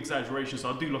element. There'll be exaggeration.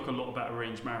 So I do look a lot about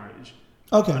arranged marriage.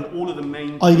 Okay. And all of the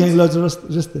main. Are you getting loads of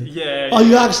resting? Yeah. Are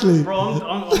you actually? Bro,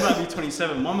 I'm about to be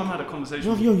 27. My mum had a conversation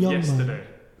with me yesterday. Man.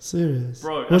 Serious?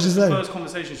 Bro, what'd she say? The first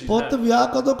conversation she's had.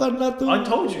 I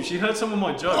told you, she heard some of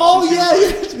my jokes. Oh yeah.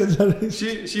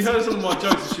 She heard some of my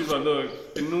jokes and she was like,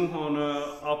 look,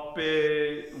 Inuhana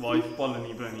Ape wife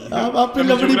Balani Benny. Ape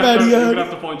Lavani Benny. You're gonna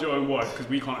have to find your own wife because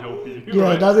we can't help you. Yeah,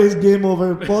 right? that is game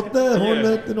over. Ape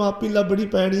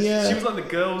Lavani Benny. She was like,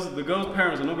 the girls'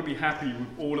 parents are not gonna be happy with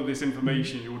all of this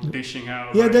information you're dishing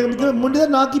out. Yeah, they're Munde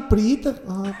na ki Preet,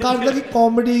 karda ki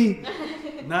comedy.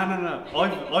 No.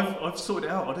 I've sorted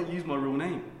it out. I don't use my real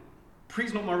name.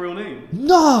 Preet's not my real name.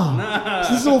 Nah.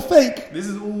 This is all fake. This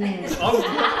is all.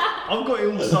 I've got it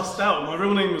all sussed out. My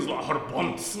real name was like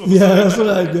Harbont. Yeah, that's what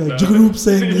I do. Group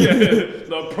saying.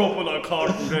 Yeah, like proper like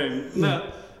cardinal name.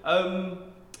 Yeah.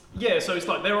 Yeah, so it's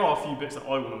like there are a few bits that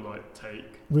I want to like take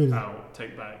Really? out,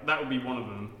 take back. That would be one of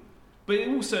them. But it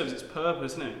all serves its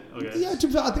purpose, doesn't it? I guess. Yeah, to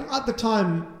be fair, I think at the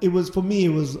time it was for me. It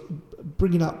was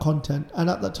bringing out content, and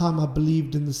at that time I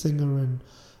believed in the singer and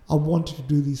I wanted to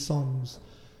do these songs.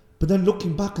 But then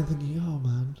looking back and thinking, oh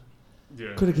man,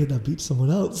 Yeah. could have given that beat to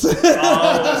someone else.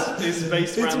 It's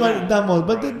based It's around right, that one,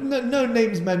 but Right. no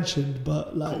names mentioned.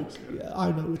 But like, Cool, yeah. yeah,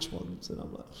 I know which ones, and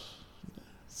I'm like,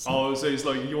 Oh, so it's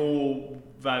like your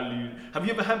value. Have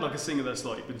you ever had like a singer that's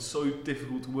like been so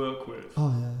difficult to work with?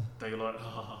 oh yeah, That you're like,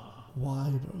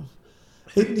 why,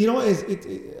 bro? You know what it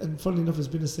is? And funnily enough, it's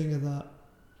been a singer that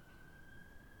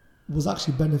was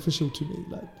actually beneficial to me.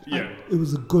 Like, Yeah. it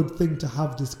was a good thing to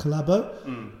have this collabo.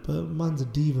 mm. But man's a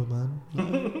diva, man.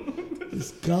 Like,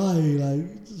 this guy,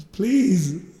 like, just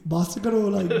please, bas karo,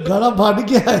 like, gala bhan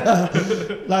gaya.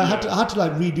 Like, I had to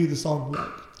like redo the song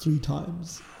like 3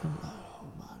 times. I'm like,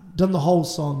 oh man, done the whole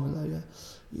song. Like,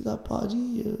 you that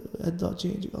party, head that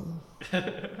change.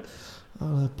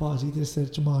 I'm like, party, this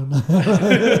is tomorrow.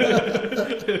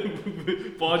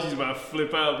 Bargie's about to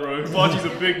flip out, bro. Bargie's a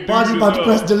big dude. Party as about to well.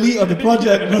 press delete on the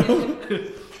project, bro.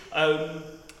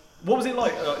 What was it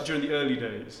like during the early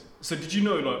days? So did you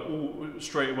know like all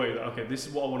straight away that okay, this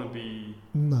is what I want to be?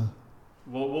 No.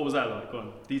 What was that like? Go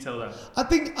on, detail that. I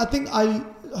think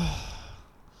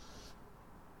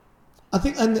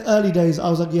in the early days I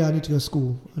was like, yeah, I need to go to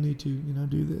school. I need to,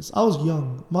 do this. I was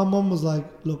young. My mom was like,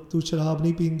 look, tu sharab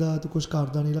nahi peenda, tu kuch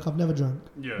karda nahi. Like, I've never drank.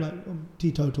 Yeah. Like, I'm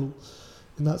teetotal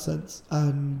in that sense.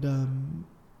 And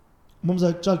mom's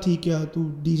like, chal theek hai,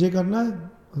 tu DJ karna hai?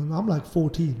 And I'm like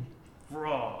 14.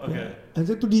 Raw. Okay. Yeah. And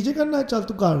said, tu DJ karna hai? Chal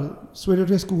tu kar. Swear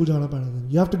to school jana pada then.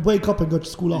 You have to wake up and go to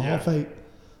school at 8:30.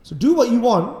 So do what you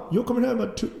want. You're coming home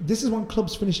at 2. This is when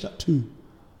clubs finished at 2.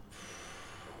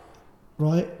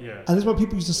 Right? Yeah. And this is why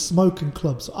people used to smoke in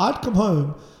clubs. So I'd come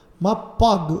home, my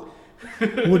pug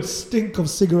would stink of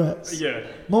cigarettes. Yeah.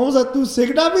 Mom was like, "Tu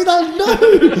cigarette bhi dal?" No.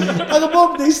 I go,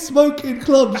 Mom, they smoke in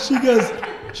clubs. She goes,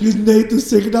 "Nahi, tu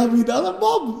cigarette bhi dal?" I'm like,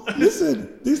 Mom,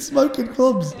 listen, they smoke in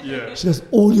clubs. Yeah. She goes,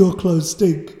 "All your clothes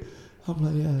stink." I'm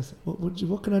like, "Yes.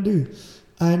 What can I do?"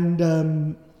 And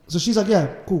so she's like, "Yeah,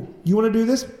 cool. You want to do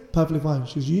this? Perfectly fine."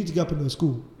 She goes, "You need to get up and go to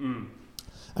school." Mm.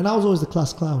 And I was always the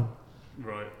class clown.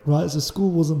 Right. Right, so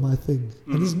school wasn't my thing.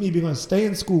 And this is me being like, stay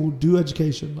in school, do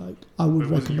education. Like, I would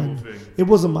It wasn't your recommend. thing. It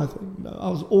wasn't my thing. No, I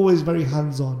was always very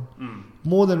hands-on. Mm.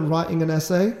 More than writing an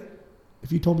essay.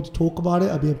 If you told me to talk about it,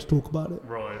 I'd be able to talk about it.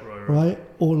 Right.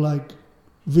 Or like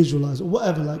visualize or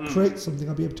whatever. Like create something,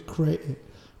 I'd be able to create it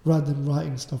rather than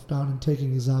writing stuff down and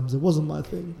taking exams. It wasn't my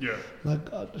thing. Yeah. Like,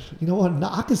 you know what?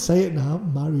 Now, I can say it now.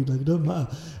 I'm married. Like, it doesn't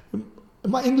matter. In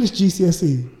my English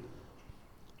GCSE,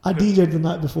 I DJ'd the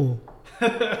night before.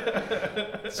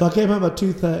 So I came home at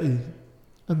 2:30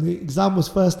 and the exam was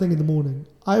first thing in the morning.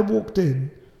 I walked in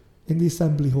the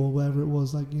assembly hall, wherever it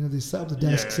was, like, they set up the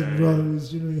desks in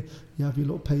rows, you have your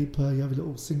little paper, you have your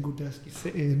little single desk, you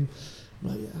sit in. I'm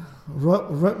like, yeah.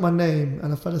 Wrote my name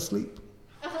and I fell asleep.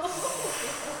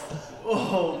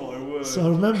 Oh my word. So I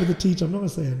remember the teacher, I'm not going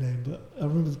to say her name, but I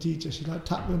remember the teacher, she like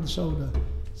tapped me on the shoulder.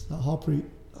 She's like, Harpreet.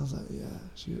 I was like, yeah.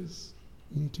 She goes,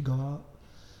 you need to go out.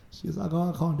 She was like,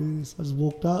 oh, I can't do this. I just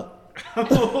walked out.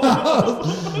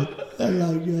 And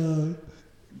like,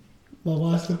 my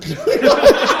wife's looking at me.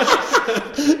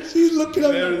 She's looking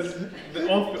at me.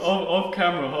 Off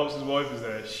camera, Harp's wife is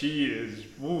there. She is.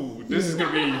 Ooh, this is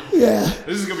gonna be. Yeah.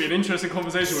 This is gonna be an interesting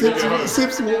conversation when you get home.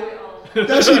 Sips. No,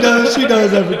 she knows. She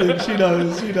knows everything. She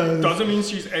knows. Doesn't mean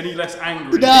she's any less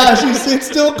angry. Nah, it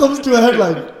still comes to her head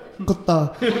like,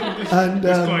 kutta. And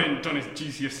This guy done his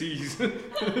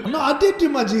GCSEs. no, I did do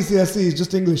my GCSEs,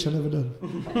 just English I never done.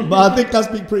 But I think I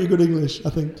speak pretty good English, I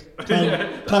think.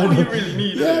 That's all you really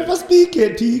need. Yeah, if I speak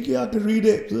it, I can read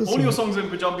it. All your songs are in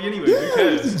Punjabi anyway, who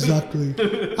cares? Exactly.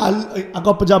 I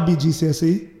got Punjabi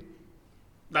GCSE.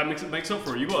 That makes up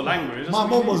for it. You got a language. That's My all you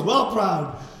mom need. was well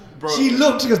proud. Bro. She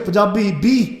looked, she goes, Punjabi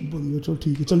B.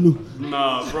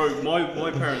 Nah, bro, my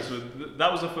parents were.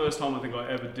 That was the first time I think I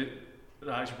ever did.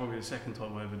 Actually, probably the second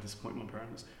time I ever disappointed my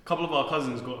parents. A couple of our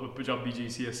cousins got a Punjabi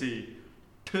GCSE.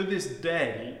 To this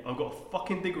day, I've got a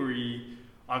fucking degree.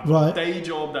 I've got a day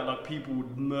job that like people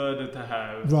would murder to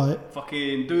have. Right.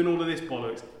 Fucking doing all of this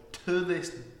bollocks. To this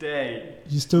day,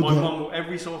 You still my get. mum will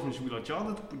every so often she'll be like,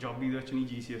 "Jana to Punjabi that you need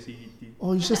GCSE."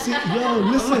 Oh, you should see. Yo,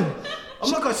 listen.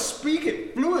 I'm like, I speak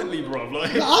it fluently, bro.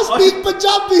 Like, I speak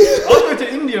Punjabi. I go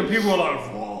to India and people are like,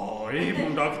 "Wow, hey,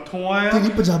 bunda kithoਂ ਆਇਆ?" Teri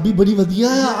Punjabi badi vadiya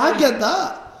hai. I get that.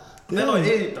 They're like,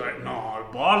 "Hey," they're like, "No,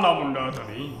 baala munda ta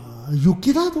nahi." UK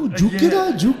da? UK da?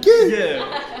 UK? Yeah.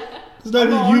 There's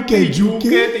no UK juke.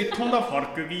 Det tunda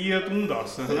farkegi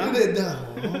tundas.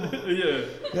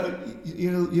 Yeah.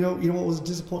 You know what was a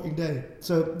disappointing day?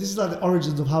 So this is like the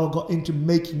origins of how I got into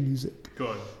making music. Go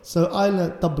on. So I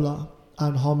learnt tabla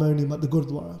and harmonium at the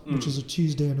Gurdwara, which was a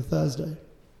Tuesday and a Thursday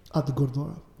at the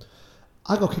Gurdwara.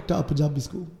 I got kicked out of Punjabi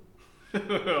school. Okay,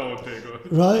 go on.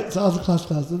 Right? So I was a class.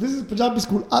 So this is Punjabi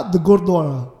school at the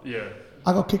Gurdwara. Yeah.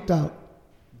 I got kicked out.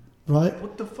 Right?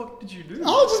 What the fuck did you do? I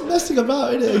was just messing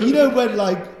about, innit? You know when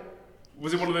like...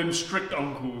 Was it one of them strict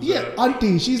uncles? Yeah,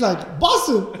 auntie, she's like,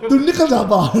 Basu, tu nikal ja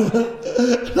bahar.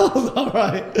 And I was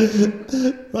alright.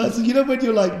 Right, so you know when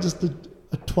you're like just a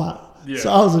twat. Yeah. So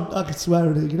I could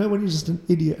swear at it. You know when you're just an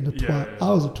idiot and a twat. Yeah.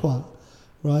 I was a twat.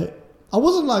 Right? I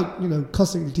wasn't like,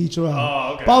 cussing the teacher out.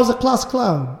 Oh, okay. But I was a class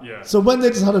clown. Yeah. So when they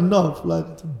just had enough, like,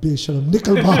 bitch, shut up,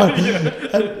 nikal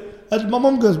bahar. And my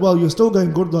mum goes, well, you're still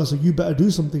going Gurdwara, so you better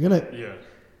do something, innit? Yeah.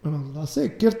 And I was like, that's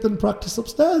it, kirtan practice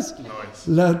upstairs. Nice.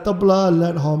 Learn tabla,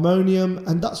 learn harmonium,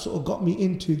 and that sort of got me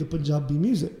into the Punjabi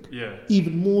music. Yeah.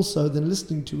 Even more so than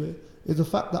listening to it, is the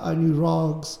fact that I knew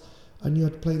rags, I knew how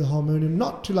to play the harmonium,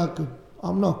 not to like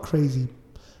I'm not crazy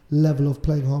level of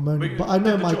playing harmonium, but I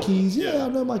know my keys. Yeah, I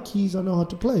know my keys, I know how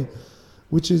to play,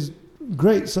 which is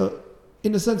great. So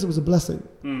in a sense, it was a blessing.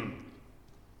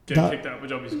 Getting kicked out of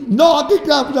Punjabi school. No, I kicked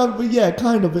out of Punjabi, but yeah,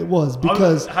 kind of it was,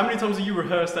 because... How many times have you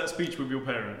rehearsed that speech with your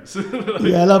parents?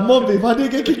 Yeah, like, Mum, if I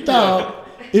didn't get kicked out,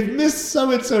 if Miss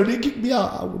So-and-so didn't kick me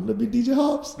out, I wouldn't have been DJ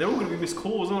Harps. They're all going to be Miss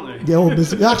Calls, aren't they? They're all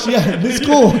Miss... Actually, yeah, Miss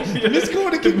Call. Miss Call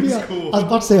to kick me out. Call. I was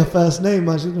about to say her first name,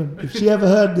 I shouldn't. If she ever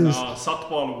heard this... Nah,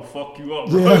 Satpal will fuck you up,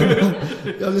 bro.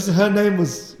 Yeah. Yo, listen, her name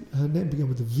began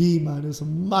with a V, man. It was a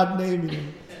mad name,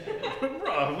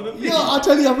 Bro, with a V. Yeah, I'll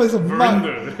tell you, it was a mad...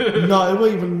 Verinder. No, it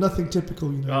wasn't even nothing typical,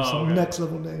 Oh, some okay. next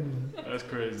level name, That's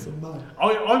crazy. So mad.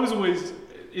 I was always...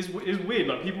 It's weird,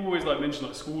 like, people always, like, mention,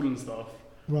 like, school and stuff.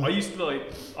 Right. I used to, like...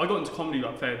 I got into comedy,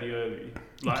 like, fairly early.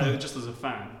 Like, Okay. just as a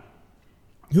fan.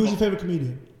 Who's your favourite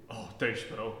comedian? Oh, Dave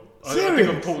Chappelle. I Serious?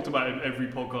 think I've talked about it in every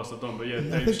podcast I've done, but yeah,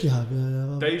 Yeah, I think you have,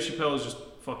 yeah. Dave Chappelle is just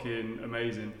fucking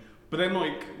amazing. But then,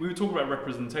 like, we were talking about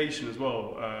representation as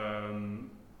well,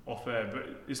 off air,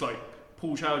 but it's like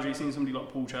Paul Chowdhury, seen somebody like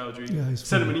Paul Chowdhury. Yeah, he's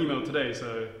Sent him funny. an email today,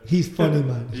 so... He's funny,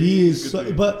 man. He He is is good so,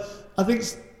 dude. but I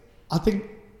think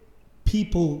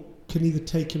people can either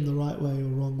take him the right way or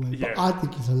wrong way. Yeah. But I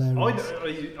think he's hilarious.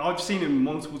 I've seen him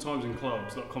multiple times in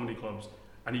clubs, like comedy clubs,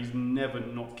 and he's never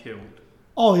not killed.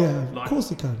 Oh yeah, Like- of course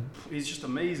he can. He's just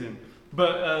amazing.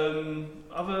 But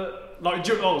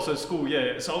so school,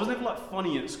 yeah. So I was never like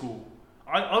funny at school.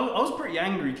 I was a pretty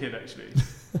angry kid actually.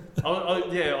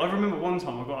 I remember one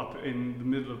time I got up in the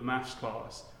middle of maths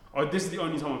class. This is the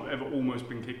only time I've ever almost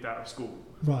been kicked out of school.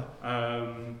 Right.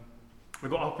 I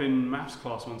got up in maths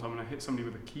class one time and I hit somebody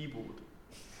with a keyboard.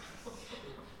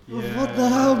 What the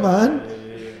hell, man?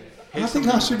 Yeah. I think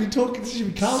I should be talking. This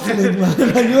should be counselling,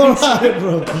 man. You're alright,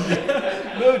 bro.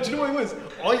 No, do you know what it was?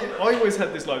 I always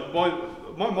had this like my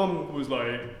mum was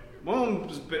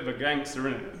a bit of a gangster,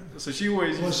 innit? So she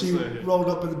always Was used she to say, rolled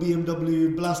up with a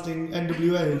BMW blasting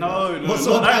NWA? No, What not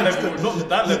sort of that gangster? level, not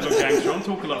that level of gangster. I'm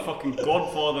talking like fucking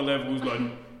Godfather levels, like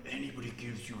anybody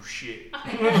gives you shit.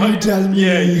 You tell me.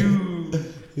 Yeah, you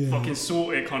Yeah. fucking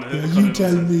sort it kind of. Yeah, kind you of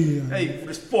tell nonsense. me. Hey,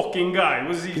 this fucking guy,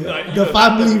 was he like? The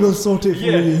family will sort it for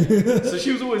you. So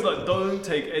she was always like, "Don't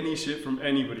take any shit from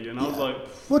anybody," and I was like,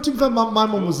 Well, to be fair, my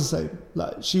mum was the same.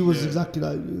 Like, she was Yeah. exactly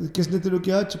like, "Kisne tenu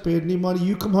kiya, chapeed nahi mari.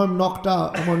 You come home knocked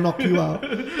out, I'm gonna knock you out."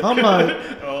 I'm like,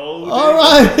 "Oh, all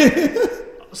right.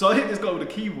 So I hit this guy with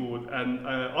a keyboard, and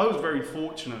I was very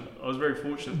fortunate.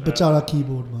 That, Bachara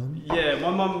keyboard, man. yeah, my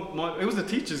mum, it was the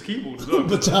teacher's keyboard as well.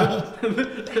 Bachara.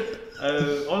 I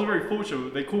was very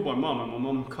fortunate. They called my mum, and my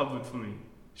mum covered for me.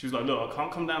 She was like, "Look, I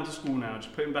can't come down to school now.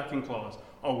 Just put him back in class.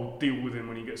 I'll deal with him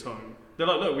when he gets home." They're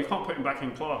like, "Look, we can't put him back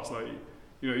in class. Like,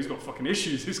 he's got fucking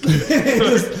issues. This kid.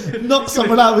 Just knock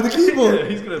someone out with a Yeah, keyboard.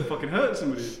 he's gonna fucking hurt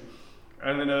somebody."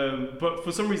 And then, but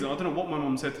for some reason, I don't know what my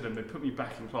mum said to them. They put me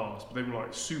back in class, but they were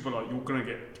like super like, "You're gonna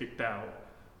get kicked out."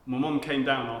 My mum came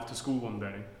down after school one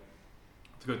day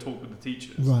to go talk with the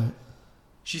teachers. Right.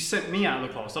 She sent me out of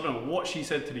the class. I don't know what she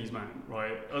said to these men,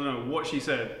 right? I don't know what she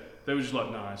said. They were just like,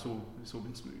 "Nah, it's all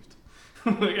been smoothed.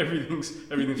 Like everything's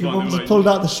Your fine." mum They were just like, pulled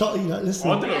out the shot. You like,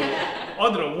 listen. I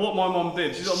don't know what my mum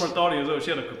did. She's on Mardani as well. She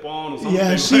had a coupon or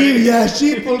something.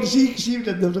 She pulled. She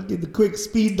did the quick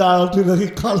speed dial to the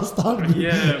Kalistan.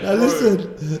 Yeah, Now bro.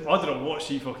 listen. I don't know what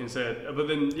she fucking said, but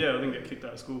then I didn't get kicked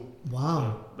out of school.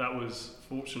 Wow. So that was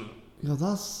fortunate.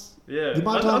 that's. Yeah, The amount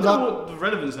I of don't times know what the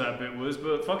relevance of that bit was,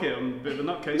 but fuck it, I'm a bit of a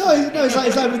nutcase. No, it's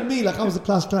like with me. Like I was a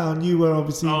class clown. You were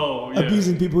obviously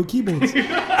abusing people with keyboards.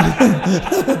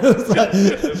 It's like,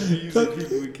 Abusing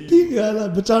people with keyboards. yeah,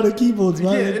 like Bachata keyboards,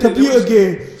 man. Yeah, Computer it was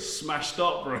gear. Smashed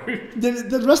up, bro.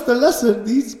 The rest of the lesson,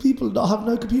 these people don't have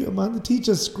no computer, man. The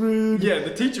teacher's screwed. Yeah,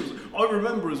 the teacher was. I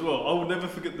remember as well. I will never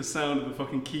forget the sound of the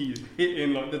fucking keys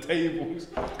hitting like the tables.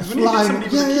 'Cause when you hit Flying, somebody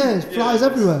with a key, it flies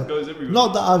everywhere. It goes everywhere.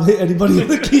 Not that I've hit anybody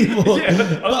with a keyboard. yeah,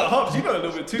 Hobbs, you know a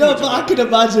little bit too No, much. but I about can it.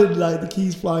 imagine like the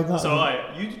keys flying out. So, alright,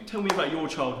 you tell me about your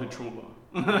childhood trauma.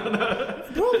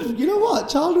 Bro, you know what?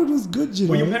 Childhood was good, you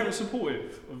know. Were your parents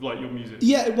supportive of like your music?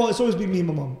 Yeah, well, it's always been me and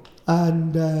my mum.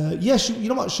 And yeah, you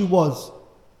know what? She was.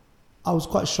 I was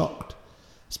quite shocked,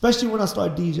 especially when I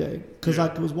started DJing, because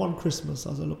like it was one Christmas.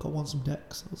 I was like, look, I want some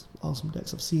decks. I want some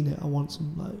decks. I've seen it. I want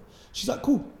some. Like, she's like,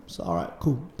 cool. So all right,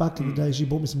 cool. Back in the day, she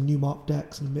bought me some Newmark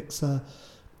decks and a mixer,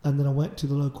 and then I went to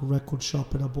the local record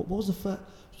shop and I bought. What was the first?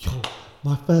 Yo,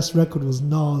 my first record was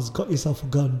Nas. Got Yourself a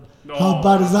Gun. How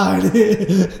bad is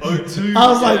that? Oh, two. I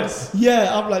was yes. like,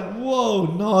 yeah, I'm like, whoa,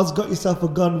 Nas Got Yourself a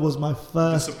Gun was my The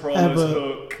first Sopranos ever.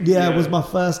 hook. Yeah, it was my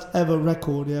first ever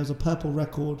record. Yeah, it was a purple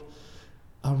record.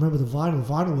 I remember the vinyl.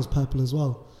 Vinyl was purple as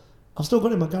well. I've still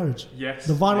got it in my garage. Yes.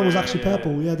 The vinyl was Yeah, actually yeah,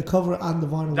 purple. Yeah, the cover and the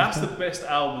vinyl That's was the purple. best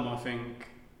album, I think.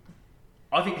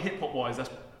 I think hip hop wise, that's.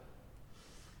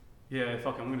 Yeah,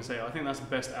 fuck it, I'm gonna say it. I think that's the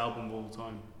best album of all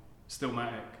time.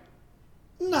 Stillmatic.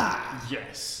 Nah.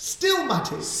 Yes.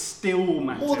 Stillmatic.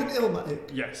 Stillmatic. More than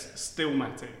Illmatic. Yes,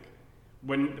 Stillmatic.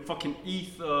 When fucking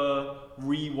Ether,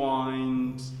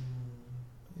 Rewind,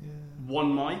 Yeah.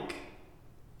 One Mic,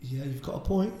 Yeah, you've got a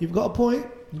point. You've got a point.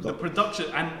 You've the got production,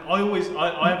 and I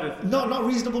have a. not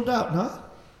Reasonable Doubt, no?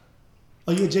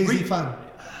 Are you a Jay-Z fan?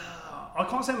 I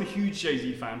can't say I'm a huge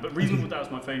Jay-Z fan, but Reasonable Doubt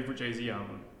is my favourite Jay-Z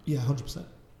album. Yeah, 100%.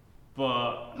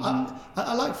 But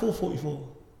I like 444.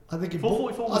 I think it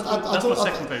 444 bought, that's my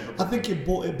second favourite. I think it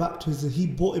brought it back to he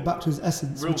brought it back to his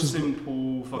essence, real which is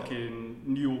simple fucking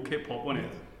New York hip hop, wasn't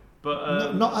it?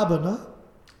 But not ABBA,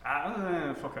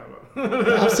 no. fuck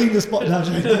ABBA. I've seen the spot now.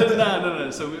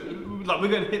 no. So we're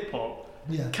going hip hop.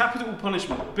 Yeah. Capital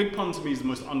Punishment. Big Pun to me is the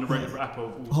most underrated rapper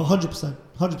of all Oh, time.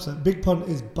 100%. Big Pun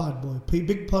is bad boy.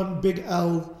 Big Pun, Big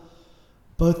L,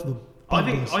 both of them. I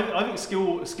bad think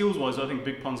boys. skills wise, I think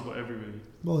Big Pun's got everybody.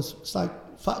 Well, it's like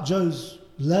Fat Joe's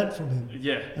learned from him,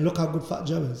 Yeah. and look how good Fat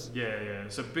Joe is. Yeah.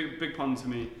 So Big Pun to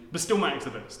me, but Stillmatic's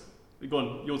the best. Go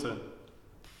on, your turn.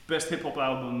 Best hip hop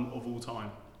album of all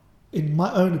time. In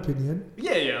my own opinion,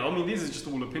 Yeah. I mean, these are just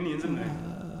all opinions, isn't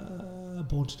they?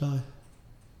 Born to Die,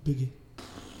 Biggie.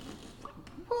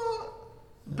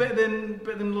 Better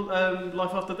than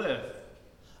Life After Death.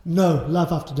 No,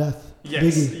 Life After Death. Yes,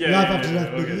 Biggie. yeah, Life yeah, After yeah,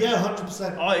 Death. Biggie. okay. Yeah,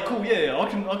 100%. Alright, cool. Yeah.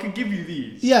 I can give you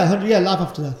these. Yeah, Life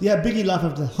After Death. Yeah, Biggie, Life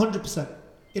After Death. 100%.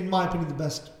 In my opinion, the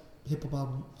best hip hop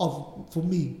album for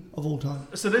me of all time.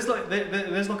 So there's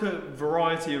like a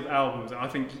variety of albums. I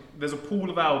think there's a pool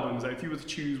of albums that if you were to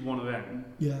choose one of them,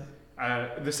 Yeah.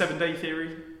 the 7 Day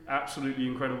Theory, absolutely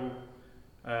incredible.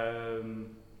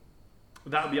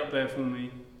 That would be up there for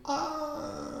me.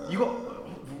 You got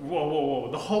whoa!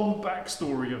 The whole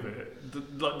backstory of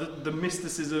it, the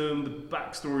mysticism, the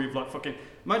backstory of like fucking.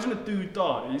 Imagine a dude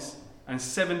dies and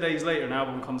 7 days later an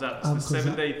album comes out. It's the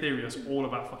 7 Day Theory. That's all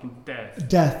about fucking death.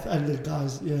 Death and the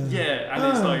guys, yeah. Yeah,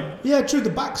 and it's like yeah, true. The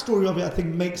backstory of it, I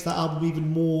think, makes that album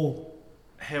even more.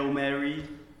 Hail Mary,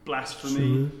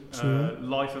 Blasphemy, True.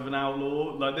 Life of an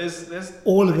Outlaw. Like there's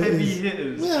All of it heavy is.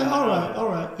 hitters. Yeah, in that album. all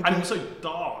right. And it was so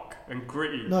dark and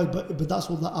gritty. No, but that's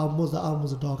what that album was. That album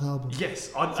was a dark album. Yes,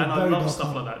 It's a I very love dark stuff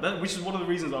album. like that. Which is one of the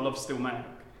reasons I love Stillmatic.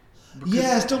 Because-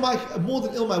 Yeah, still more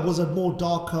than Illmatic was a more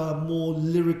darker, more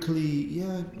lyrically.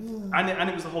 Yeah. And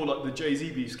it was the whole like the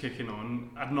Jay-Z beefs kicking on.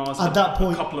 And Nas At had that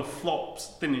point- a couple of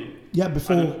flops, didn't he? Yeah,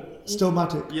 before And-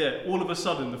 Stillmatic. Yeah, all of a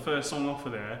sudden the first song off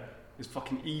of there is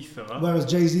fucking Ether. Whereas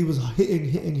Jay-Z was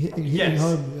hitting Yes.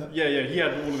 home. Yeah. Yeah, he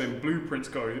had all of them blueprints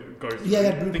go through. Yeah, he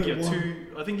had I think he had Blueprint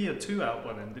two. I think he had two out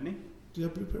by then, didn't he? Yeah,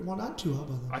 Blueprint 1 and 2 out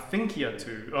by then. I think he had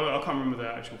two. I can't remember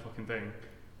the actual fucking thing.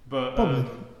 But Probably.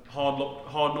 Hard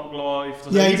Knock Life.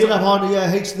 Yeah, he he's did like- have Hard.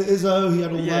 Yeah, H to the Izzo. He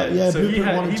had all that. Yeah, so Blueprint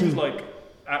 1 and he 2. was like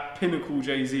at pinnacle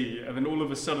Jay-Z, and then all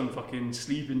of a sudden fucking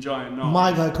Sleeping Giant Nas.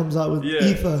 My guy comes out with Yeah.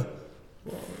 Ether.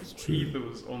 Wow, it's true. Ether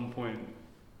was on point.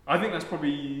 I think that's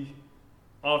probably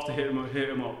after Hit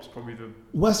 'Em Up. It's probably the.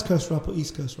 West Coast rap or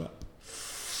East Coast rap?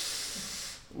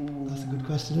 Ooh, That's a good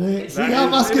question, isn't it? See, that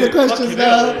I'm is, asking innit? the questions Fucking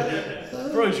now. hell,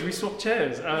 yeah. Bro, should we swap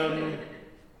chairs?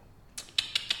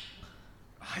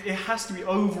 It has to be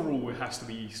overall. It has to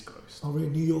be East Coast. Oh, really?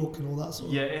 New York and all that sort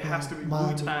of. Yeah, it has to be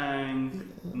Miami. Wu-Tang,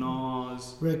 Nas.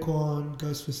 Nas. Raekwon,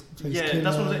 Ghostface Yeah, Killer.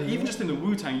 that's what I'm saying. Even just in the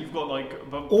Wu-Tang, you've got like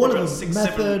all of about them. 6,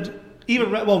 Method. 7.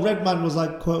 Even Redman was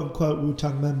like quote unquote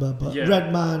Wu-Tang member, but Yeah.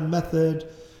 Redman, Method,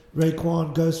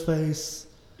 Raekwon, Ghostface.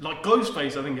 Like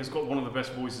Ghostface, I think has got one of the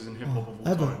best voices in hip hop of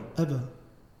all time. Ever.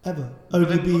 But then-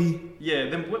 ODB. Yeah,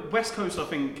 then West Coast, I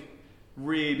think,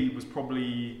 really was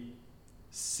probably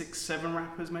 6, 7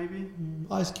 rappers maybe.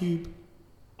 Ice Cube,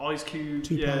 Ice Cube,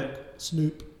 Tupac, yeah,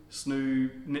 Snoop,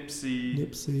 Nipsey.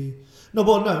 Nipsey. No,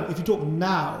 if you talk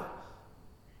now,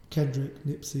 Kendrick,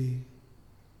 Nipsey.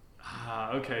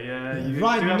 Ah, okay, yeah. Yeah, You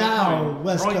right do have a now, point.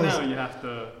 West right Coast. now, you have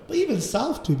to. But even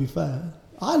South, to be fair,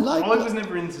 I was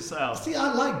never into South. See,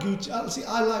 I like Gucci.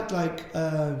 I like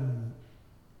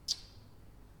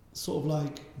sort of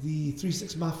like the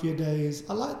 3-6 Mafia days.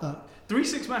 I like that.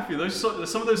 3-6 Mafia. Some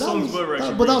of those songs were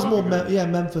actually. But that was more, fucking good.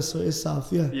 Memphis, so it's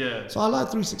South, yeah. Yeah. So I like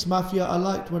 3-6 Mafia. I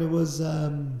liked when it was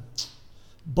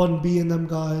Bun B and them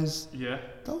guys. Yeah.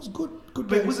 That was good. Good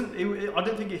But it days. wasn't. I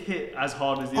don't think it hit as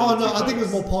hard as the Oh other no, two I think it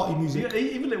was guys. more party music. Yeah,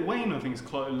 even Lil Wayne, I think, is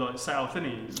quite like South, isn't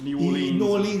he? New Orleans. New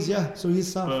Orleans, yeah. So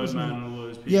he's South. isn't he? Birdman, all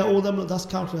those people. Yeah, all them. That's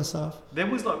counted as South. There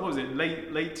was like, what was it?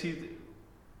 Late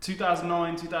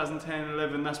 2009, 2010,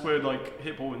 11. That's where like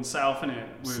hip hop went south, innit?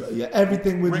 With So, yeah,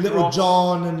 everything with Rick Little Ross,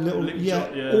 John and Little Little yeah,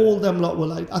 John, yeah. all them lot were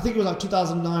like. I think it was like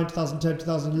 2009, 2010,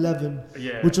 2011,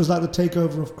 yeah. which was like the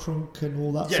takeover of crunk and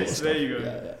all that. Yes, sort of stuff. there you go.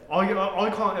 Yeah. I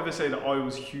can't ever say that I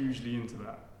was hugely into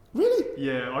that. Really,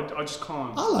 Yeah, I just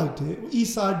can't. I liked it.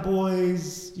 East Side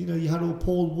Boys. You know, you had all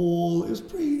Paul Wall. It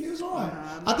was alright.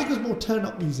 I think it was more turn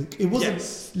up music. It wasn't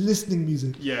Yes. listening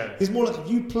music. Yeah. It's more like if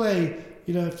you play,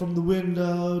 you know, from the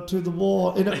window to the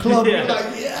wall in a club. Yeah. You're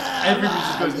like, yeah, Everybody man,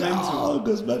 just goes yeah, mental. oh, it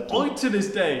goes mental. I to this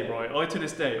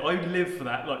day, I live for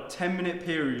that like 10-minute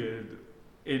period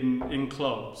in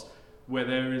clubs where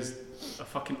there is a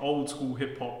fucking old school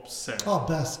hip hop set. Oh,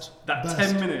 best. That best,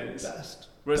 10 minutes. Best.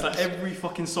 Whereas like best. every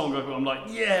fucking song I'm like,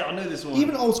 yeah, I know this one.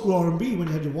 Even old school R&B when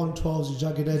you had your 112s, your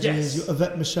Jagged Edges, Yes. your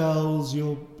Yvette Michelle's,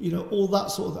 your, you know, all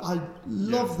that sort of. I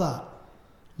love that.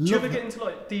 Do you Love ever that. get into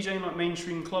like DJing like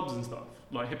mainstream clubs and stuff,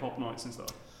 like hip hop nights and stuff?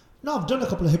 No, I've done a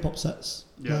couple of hip hop sets.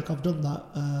 Yeah. Like I've done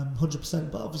that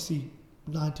 100%, but obviously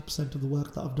 90% of the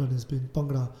work that I've done has been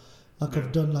Bhangra. Like Yeah.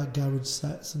 I've done like garage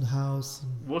sets and house.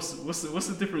 And What's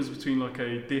the difference between like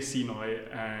a desi night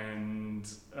and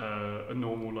a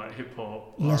normal like hip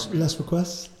hop? less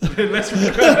requests. Less.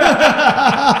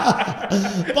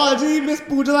 Baji, Miss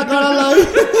Pooja, I gotta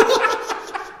lie.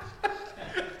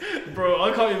 Bro,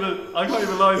 I can't even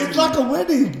lie to It's you. like a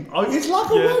wedding. It's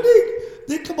like a Yeah. wedding.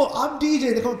 They come on, I'm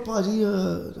DJ. They come on, Baji,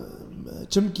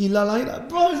 Chumki la.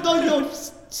 Bro, it's not your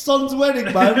son's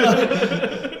wedding, man.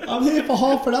 Like, I'm here for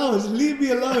half an hour. Just leave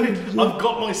me alone. I've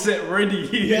got my set ready.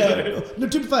 Yeah. No,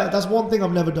 to be fair, that's one thing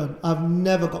I've never done. I've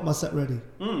never got my set ready.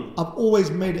 I've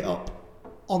always made it up.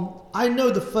 I know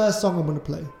the first song I'm going to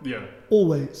play. Yeah.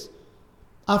 Always.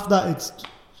 After that, it's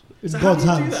in So God's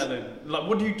how do you hands. do that then? Like,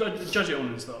 what do you judge it on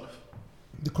and stuff?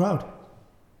 The crowd.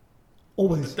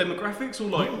 Always. The demographics or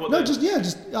like what? No, they-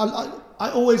 just I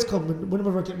always come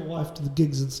whenever I take my wife to the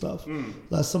gigs and stuff.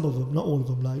 Like some of them, not all of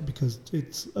them, like because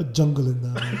it's a jungle in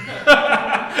there. Man.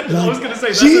 I was gonna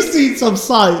say she's seen some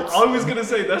sights. I was gonna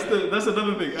say that's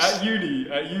another thing at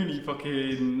uni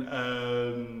fucking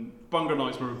Bhangra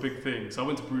nights were a big thing. So I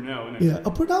went to Brunel, innit? Yeah,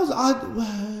 but that was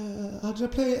did I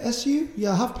play at SU?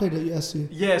 Yeah, I have played at SU.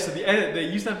 Yeah, so they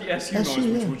used to have the SU nights,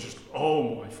 SU, which yeah. were just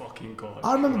oh my fucking god.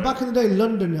 I remember right? back in the day,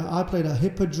 London. Yeah, I played at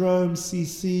Hippodrome,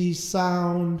 CC,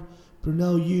 Sound,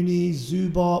 Brunel Uni,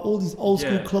 Zubar, all these old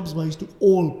school Yeah. clubs. Man, I used to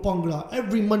all Bhangra.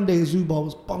 Every Monday, Zubar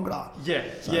was Bhangra. Yeah,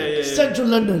 So, yeah. Central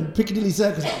London, Piccadilly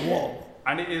Circus. Like, whoa.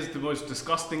 And it is the most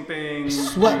disgusting thing.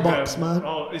 Sweatbox, you have. man.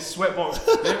 Oh, it's sweatbox.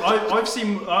 I've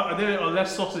seen there are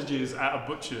less sausages at a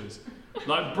butcher's.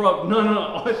 Like, bro,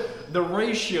 no. The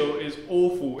ratio is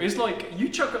awful. It's like you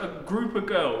chuck a group of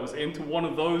girls into one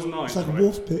of those nights. It's like a right?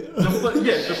 wolf pit.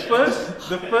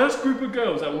 The first group of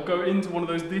girls that will go into one of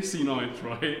those dissy nights,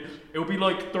 right? It'll be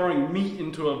like throwing meat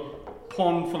into a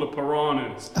pond full of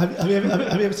piranhas. Have you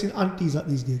ever seen aunties at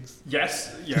these gigs?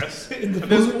 Yes. In the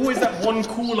And there's pool. always that one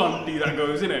cool auntie that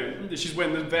goes, she's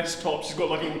wearing the vest top, she's got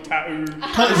like a little tattoo.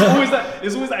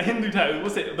 It's always that Hindu tattoo,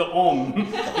 what's it? The Om.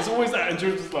 It's always that, and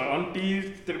she's just like,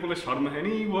 auntie, tere ko sharm hai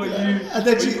nahi, what are you? And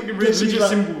then what are you fucking religious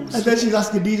symbols. and then she's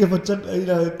asking DJ for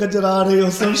Kajarare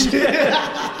or some shit.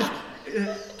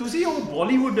 ਤੁਸੀਂ ਉਹ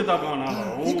ਬਾਲੀਵੁੱਡ ਦਾ ਗਾਣਾ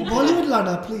ਲਾਓ Ek Bollywood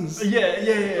lana, please.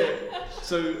 yeah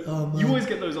so Oh, man. you always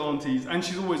get those aunties and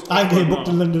she's always I ain't getting awkward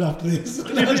booked in London after this.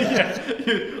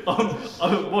 I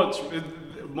watch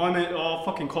my mate, our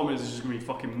fucking comments is just gonna be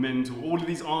fucking mental. All of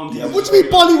these aunties Yeah, what do you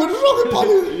mean Bollywood? What's wrong with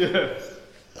Bollywood? yeah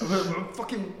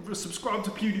Fucking subscribe to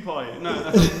PewDiePie. No.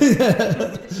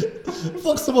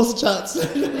 Fuck Samosa Chats.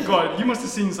 God, you must have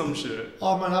seen some shit.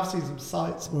 Oh man, I've seen some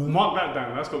sites, bro. Mark that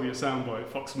down. That's got to be a soundbite.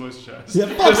 Fuck Samosa Chats. Yeah,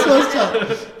 fuck Samosa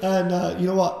Chats. And you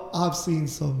know what? I've seen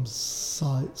some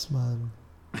sites, man.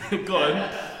 Go on.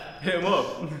 Hit him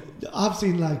up. I've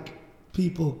seen like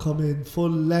people come in full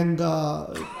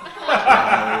lenga,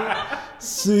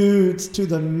 suits to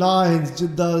the nines,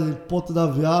 jidda pot da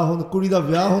vyah honda, kudi da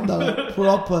vyah honda, like,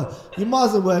 proper. You might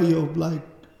as well wear your like,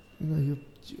 you know,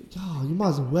 you might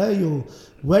as well wear your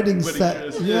wedding set.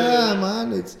 dress, Yeah, yeah.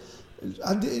 man.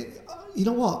 You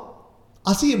know what?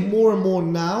 I see it more and more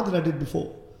now than I did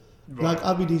before. Right. Like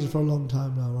I've been DJing for a long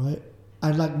time now, right?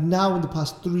 And like now in the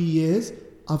past 3 years,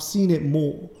 I've seen it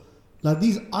more. Like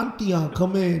these aunties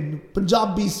come in,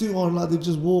 Punjabi suit on, like they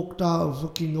just walked out of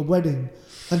fucking a wedding,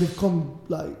 and they've come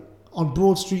like on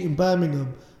Broad Street in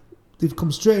Birmingham. They've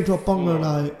come straight into a Bhangra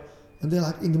night, and they're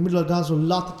like in the middle of the dance with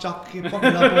lat chak ke fucking up.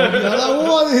 Like,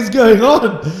 what is going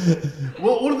on?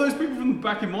 Well, all of those people from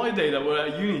back in my day that were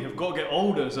at uni have got to get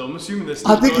older, so I'm assuming they're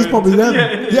still I think it's going probably to- them.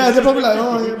 Yeah, They're probably like,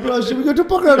 oh yeah, bro, should we go to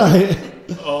Bhangra night?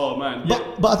 Oh man.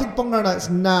 Yeah. But I think Bhangra nights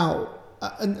now,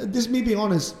 and this is me being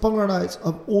honest, Bhangra nights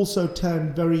have also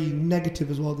turned very negative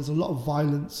as well. There's a lot of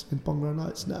violence in Bhangra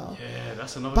nights now. Yeah,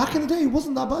 that's another. Back in the day, it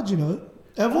wasn't that bad, you know.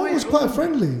 Everyone Oh, was yeah. quite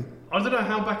friendly. I don't know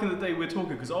how back in the day we're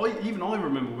talking because I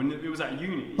remember when it was at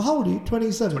uni. Well, how old are you?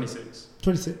 27? 26,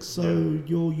 26. So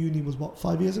your uni was what,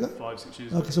 5 years ago? 5-6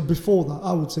 years. Okay, so before that,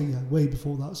 I would say, yeah, way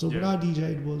before that. So when Yeah. I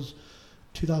DJ'd was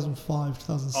 2005,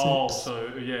 2006. Oh,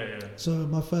 so yeah. So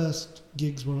my first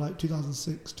gigs were like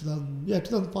 2006,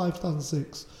 2005,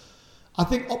 2006. I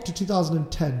think up to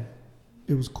 2010,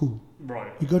 it was cool.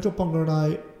 Right. You go to a Bhangra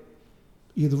night,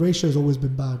 yeah, the ratio's always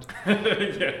been bad. Yeah.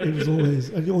 It was always,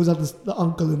 and you always had the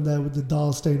uncle in there with the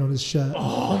dal stain on his shirt,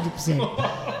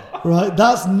 100%. Right,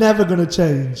 that's never gonna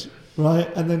change.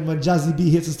 Right, and then when Jazzy B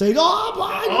hits the stage, oh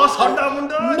my God,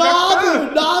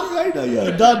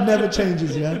 yeah, that never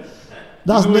changes. Yeah,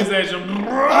 that's always ne- there.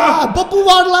 Babu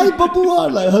Wan, like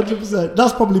 100%.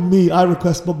 That's probably me. I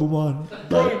request Babu Wan.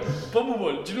 Bro, Bubble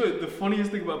One. Do you know the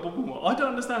funniest thing about Bubble One? I don't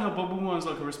understand how Bubble One is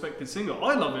like a respected singer.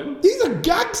 I love him. He's a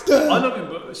gangster. I love him,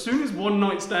 but as soon as One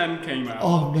Night Stand came out,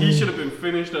 Oh, he man. should have been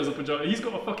finished as a Punjabi. He's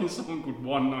got a fucking song called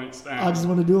One Night Stand. I just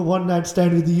want to do a one night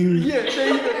stand with you. Yeah,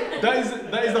 there you go.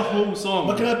 That is the whole song.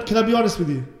 But can I be honest with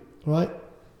you? Right?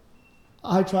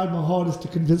 I tried my hardest to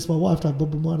convince my wife to have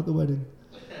Babu Wan at the wedding.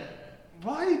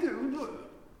 Why?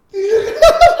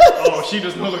 Oh, she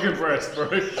does not look impressed, bro.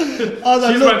 She's I was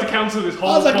like, look, about to cancel this I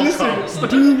whole was like, podcast. listen,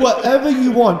 do whatever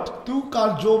you want. Do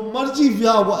jo marji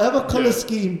vyah, whatever color Yeah.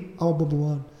 scheme. I want Babu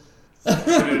Wan.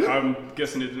 I'm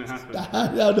guessing it didn't happen.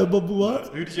 I know Babu Wan.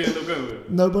 Who did you end up going with?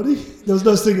 Nobody. There was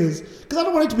no singers. Because I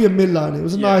don't want it to be a midline. It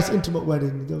was a Yeah. nice, intimate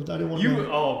wedding. I didn't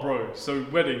want Bro. So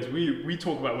weddings, we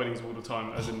talk about weddings all the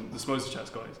time, as in the Smosa Chats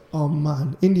guys. Oh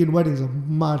man, Indian weddings are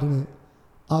mad, innit?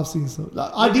 I've seen some.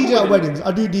 Like, I Like DJ at weddings? weddings.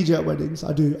 I do DJ at weddings.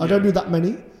 I do. I don't Yeah. do that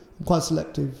many. I'm quite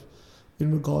selective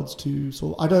in regards to.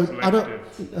 So I don't.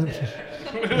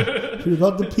 You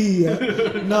got the P.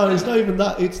 Yeah? No, it's not even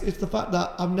that. It's the fact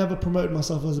that I've never promoted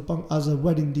myself as a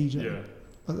wedding DJ. Yeah.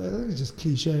 I think it's just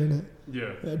cliche, innit?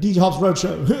 Yeah. DJ Hops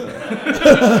Roadshow.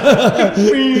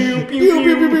 Pew,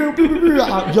 pew, pew.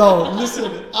 Yo,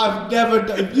 listen, I've never.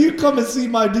 If you come and see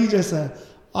my DJ set,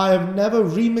 I have never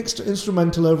remixed an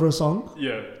instrumental over a song.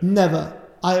 Yeah. Never.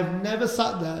 I have never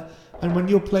sat there and when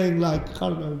you're playing like, I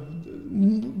don't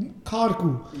know,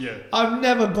 Karku, Yeah. I've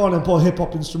never gone and put a hip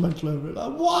hop instrumental over it.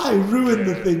 Like, why ruin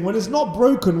the Yeah. thing? When it's not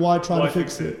broken, why try Why to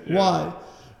fix fix it? it? Yeah. Why?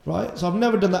 Right? So I've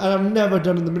never done that. And I've never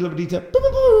done in the middle of a detail.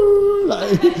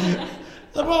 Like,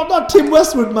 I'm not Tim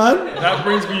Westwood, man. That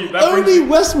brings me. Only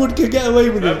Westwood can get away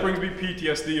with That it. brings me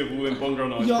PTSD of all them Bhangra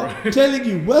nights, Yo, bro. I'm telling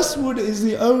you, Westwood is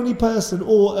the only person,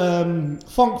 or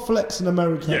Funk Flex in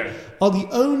America, Yeah. are the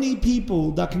only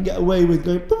people that can get away with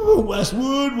going,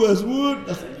 Westwood, Westwood.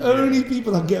 That's the only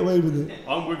people that can get away with it.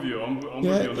 I'm with you. I'm with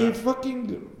Yeah, you on if that.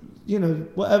 fucking, you know,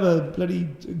 whatever, bloody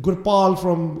Gurpal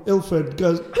from Ilford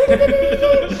goes,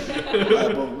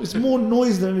 it's more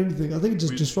noise than anything. I think it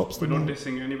just disrupts the We're not night.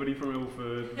 dissing anybody from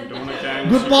Ilford. We don't want to gang.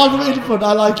 Gurpal from shit. Ilford,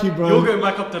 I like you, bro. You're going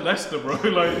back up to Leicester, bro.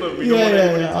 Like, look, we Yeah, don't want yeah,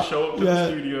 anybody yeah. to show up to Yeah. the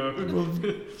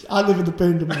studio. I live in the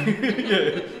pain, man.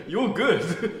 Yeah, you're good.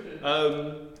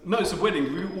 No, so weddings.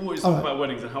 We always talk Alright. about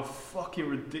weddings and how fucking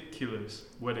ridiculous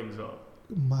weddings are.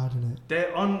 Mad, innit?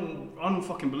 They're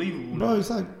unfucking believable. Bro,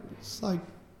 it's like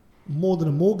more than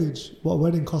a mortgage. What a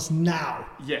wedding costs now.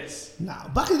 Yes. Now,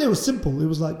 back in the day, it was simple. It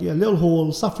was like, yeah, little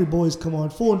hall, Safri boys come on,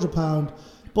 £400,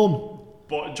 boom.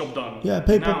 But job done. Yeah,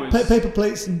 Now it's- paper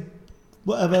plates and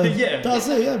whatever. Yeah. That's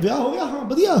it. Yeah,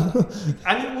 but yeah.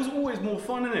 And it was always more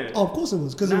fun, innit? Oh, of course it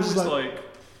was, because it Now was it's like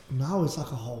now it's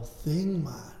like a whole thing,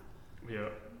 man. yeah.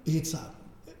 It's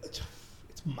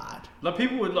mad. Like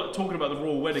people were like talking about the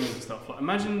royal wedding and stuff. Like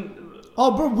imagine.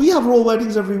 Oh, bro, we have royal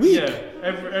weddings every week. Yeah,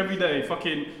 every day.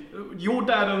 Fucking, your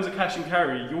dad owns a cash and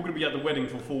carry. You're gonna be at the wedding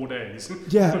for 4 days.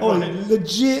 Yeah, oh, Right?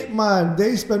 legit, man.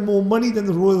 They spend more money than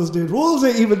the royals did. Royals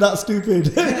ain't even that stupid.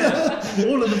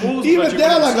 All of the royals. Even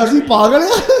they're like, "Is he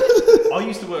pagal?" I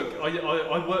used to work.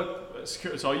 I work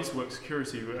security. So I used to work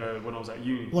security when I was at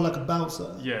uni. Well, like a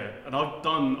bouncer. Yeah, and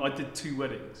I did 2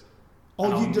 weddings. Oh,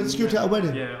 And you I'll did security at a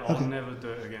wedding? Yeah, I'll Okay. never do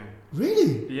it again.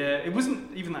 Really? Yeah, it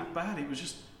wasn't even that bad. It was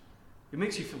just, it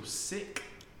makes you feel sick.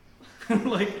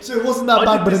 Like, So it wasn't that I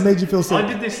bad, did but it this- made you feel sick.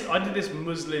 I did this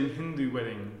Muslim Hindu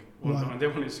wedding one Right. time. They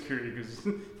wanted security because,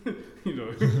 you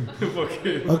know,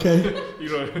 fucking, Okay. you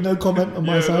know. No comment on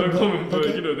my Yeah, side. no comment, but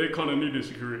okay. you know, they kind of needed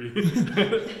security.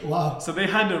 Wow. So they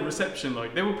had a reception,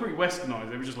 like, they were pretty westernized.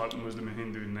 They were just like Muslim and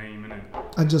Hindu name,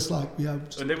 innit? And just like, yeah,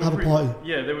 just And they were have a pretty- party.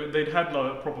 Yeah, they'd had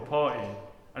like a proper party.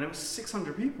 And it was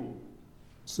 600 people.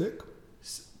 Sick.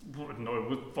 No,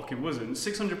 it fucking wasn't.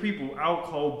 600 people,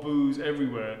 alcohol, booze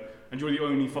everywhere, and you're the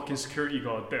only fucking security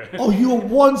guard there. Oh, you were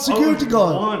one security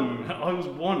guard. I was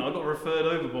one. I got referred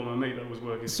over by my mate that was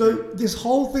working. So security. this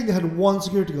whole thing had one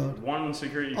security guard. One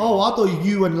security Oh, guard. I thought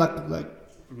you and like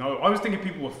No, I was thinking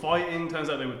people were fighting. Turns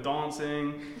out they were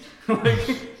dancing.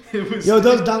 Like, it was. yo,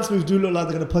 those dance moves do look like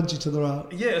they're gonna punch each other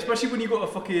out. Yeah, especially when you got a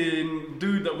fucking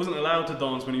dude that wasn't allowed to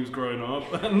dance when he was growing up.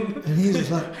 And he's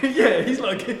just like, yeah, he's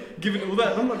like giving it all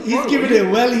that. And I'm like, he's bro, giving are you-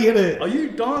 it welly, innit? Are you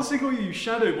dancing or are you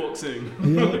shadow boxing?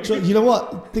 You know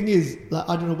what? Thing is, like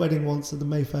I did a wedding once at the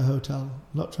Mayfair Hotel.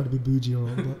 I'm not trying to be bougie or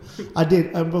all, but I did,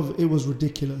 and bro, it was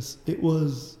ridiculous. It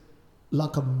was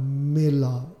like a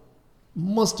miller.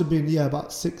 Must have been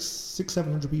about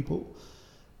 700 people.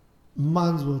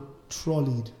 Mans were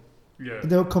trolleyed. Yeah. And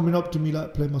they were coming up to me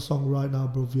like, "Play my song right now,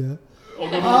 bro." Yeah. You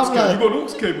I'm got like- an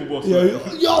aux cable, boss. Yo, man.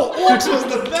 Aux was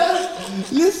the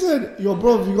best. Listen, yo,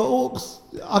 bro, you got aux.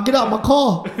 I'll get out of my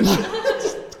car.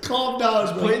 Just calm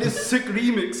down, bro. Play this sick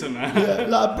remix and that. Yeah,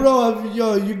 like, bro,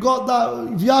 yo, you got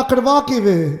that Vya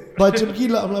Karvakeve by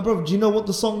Chimkila. I'm like, bro, do you know what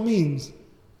the song means?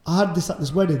 I had this at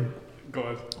this wedding, Go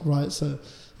ahead. right? So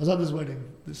I was at this wedding,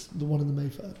 the one in the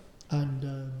Mayfair,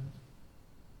 and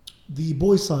the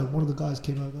boys' side, one of the guys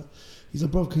came over. He's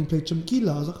like, bro, can you play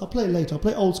Chimkila? I was like, I'll play it later. I'll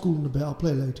play old school in a bit. I'll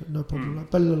play it later. No problem. Like,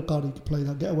 play a little card, you can play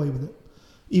that. Get away with it.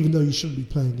 Even though you shouldn't be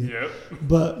playing it. Yeah.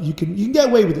 But you can get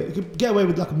away with it. You can get away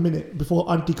with like a minute before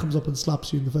auntie comes up and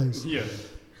slaps you in the face. Yeah.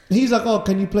 And he's like, oh,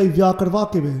 can you play Vya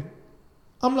Karvakeve?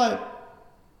 I'm like,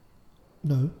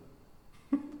 no.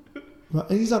 Right.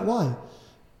 And he's like, why?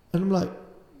 And I'm like,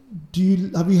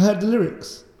 have you heard the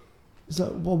lyrics? He's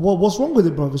like, well, what's wrong with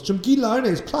it, bro? It's Chumkila,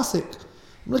 innit? It's classic.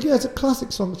 I'm like, yeah, it's a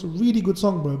classic song. It's a really good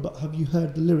song, bro. But have you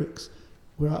heard the lyrics?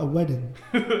 We're at a wedding.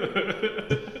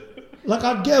 Like,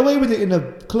 I'd get away with it in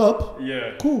a club.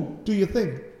 Yeah. Cool, do your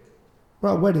thing. We're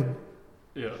at a wedding.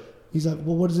 Yeah. He's like,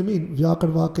 well, what does it mean? Vya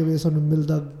Karvakeve son of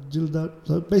Milda Jilda.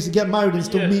 So basically, get married and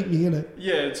still Yeah. meet me, innit?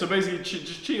 Yeah. So basically,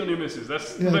 just cheat on your missus.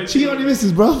 That's Yeah, basically cheat on your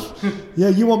missus, bro. Yeah,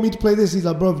 you want me to play this? He's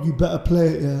like, bro, you better play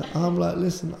it. Yeah, I'm like,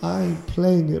 listen, I ain't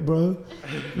playing it, bro.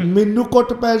 Minu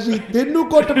kota paji, denu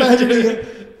kota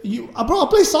paji. You, bro, I'll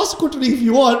play Saskutani if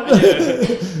you want.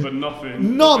 Yeah. But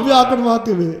nothing. Not Vya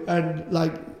Karvakeve. And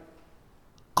like,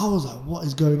 I was like, what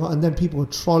is going on? And then people were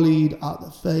trolleyed out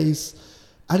the face,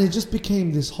 and it just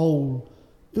became this whole.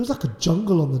 It was like a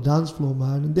jungle on the dance floor,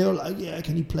 man. And they were like, yeah,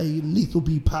 can you play Lethal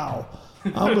B Pow?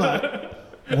 I'm like,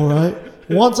 all right.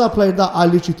 Once I played that, I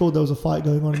literally thought there was a fight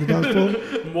going on in the dance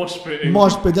floor. Mosh pitting.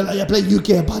 Mosh pit. They're like, yeah, play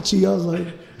UK Apache. I was like,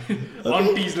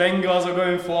 Aunties lengas are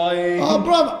going flying. oh,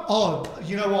 bro. Oh,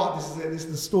 you know what? This is it. This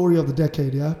is the story of the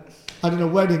decade, yeah? I did a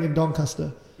wedding in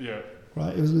Doncaster, Yeah.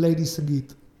 right? It was Lady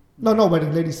Sangeet. No, not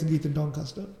wedding. Lady Sangeet in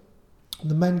Doncaster. And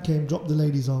the men came, dropped the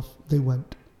ladies off. They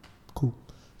went. Cool.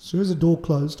 As soon as the door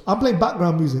closed, I'm playing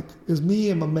background music. It was me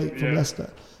and my mate from Yeah.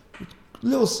 Leicester.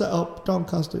 Little setup,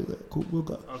 Doncaster. Cool, we'll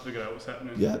go. I'll figure out what's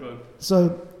happening. Yeah. Go on.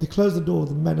 So they closed the door.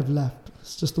 The men have left.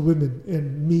 It's just the women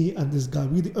and me and this guy.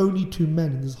 We're the only two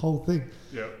men in this whole thing.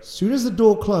 Yeah. As soon as the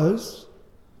door closed,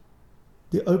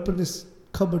 they opened this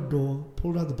cupboard door,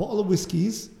 pulled out the bottle of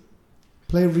whiskies,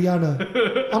 play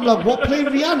Rihanna. I'm like, what? Play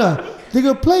Rihanna? They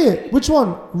go, play it. Which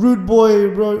one? Rude Boy,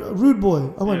 Rude Boy.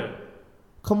 I went, Yeah.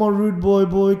 come on, Rude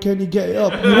Boy, can you get it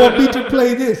up? You want me to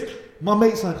play this? My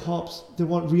mate's like, Hops, they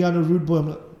want Rihanna, Rude Boy. I'm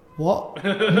like, what?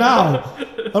 Now?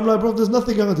 I'm like, bro, there's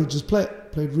nothing going on. They just play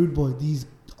it. Played Rude Boy. These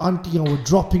auntie were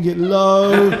dropping it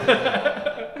low.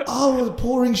 I I was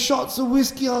pouring shots of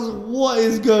whiskey. I was like, what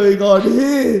is going on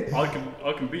here? I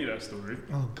can beat that story.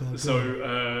 Oh God. So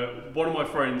one of my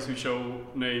friends, who shall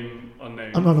name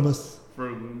unnamed, Anonymous.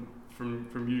 from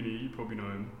uni, you probably know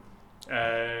him.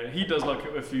 He does like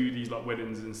a few of these like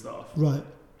weddings and stuff. Right.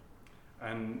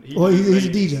 And He's a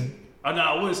DJ. I know,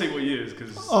 I wouldn't say what he is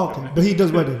because. Oh, okay, but he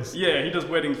does weddings. Yeah, he does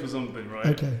weddings for something, right?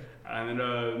 Okay. And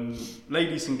then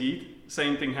Lady Sangeet,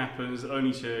 same thing happens.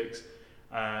 Only chicks.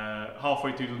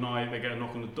 Halfway through the night, they get a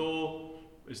knock on the door.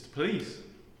 It's the police.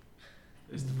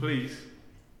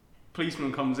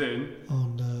 Policeman comes in. Oh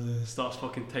no. Starts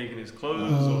fucking taking his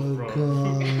clothes off, bro.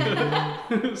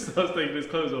 God. Starts taking his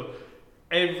clothes off.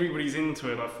 Everybody's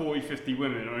into it, like 40, 50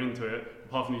 women are into it,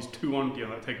 apart from these two aunties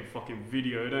that take a fucking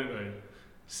video, don't they?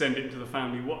 Send it to the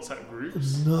family WhatsApp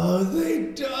groups. No,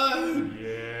 they don't.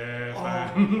 Yeah, Oh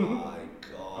fam. my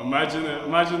God.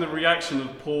 Imagine the reaction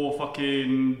of poor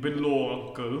fucking Bin-Law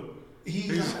uncle.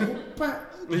 He's like,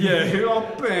 Yeah,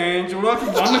 oh, bench, what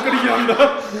are you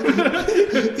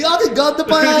gonna Yeah, they got the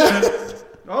fire.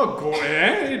 Oh, go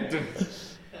ahead.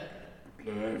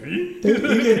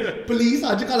 Police,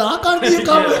 I can't be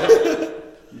coming.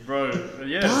 Bro,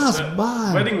 yeah. That's that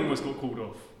mad. Wedding almost got called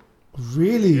off.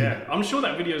 Really? Yeah, I'm sure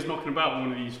that video's knocking about on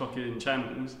one of these fucking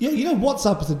channels. Yeah, you know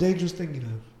WhatsApp is a dangerous thing, you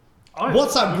know. I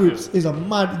WhatsApp love groups it. is a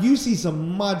mad. You see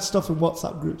some mad stuff in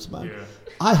WhatsApp groups, man. Yeah.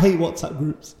 I hate WhatsApp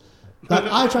groups. Like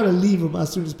I try to leave them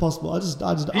as soon as possible. He's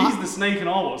the snake in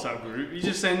our WhatsApp group. He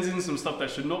just sends in some stuff that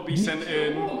should not be sent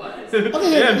in. Okay,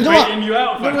 Yeah, you know baiting what? you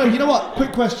out. No, you know what?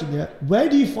 Quick question, yeah. Where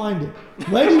do you find it?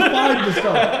 Where do you find the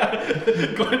stuff?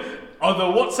 Other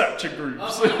WhatsApp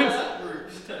groups.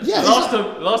 Yeah,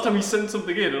 Last time he sent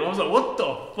something in, and I was like, "What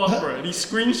the fuck, bro?" And he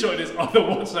screenshotted his other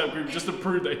WhatsApp group just to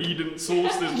prove that he didn't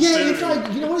source this. yeah, material. it's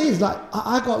like, you know what it is? Like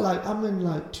I got like, I'm in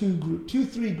like three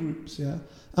groups, yeah,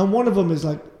 and one of them is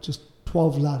like just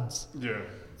 12 lads, Yeah.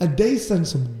 and they send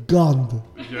some gun,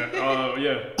 Yeah.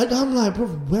 Yeah. and I'm like, bro,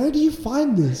 where do you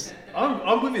find this?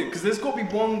 I'm with it because there's got to be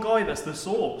one guy that's the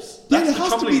source. Yeah, That's there the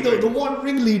has to be troubling the thing. one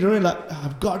ringleader, and like,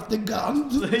 I've got the gun.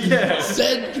 Yeah.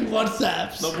 Send to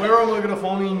WhatsApps. Like, where am I gonna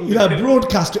find? You know,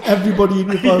 broadcast to everybody in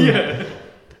your phone. Yeah.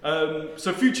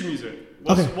 So future music.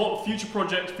 Okay. What future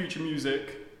projects? Future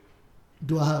music.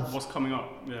 Do I have? What's coming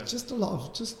up? Yeah. Just a lot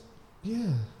of, just a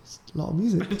lot of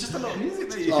music. Just a lot of music.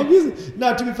 Just a lot of music.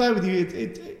 No, to be fair with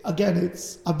you,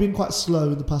 I've been quite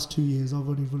slow in the past 2 years. I've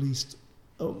only released,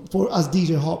 as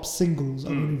DJ Hop singles,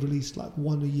 I've only released like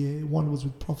one a year. One was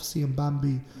with Prophecy and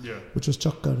Bambi, which was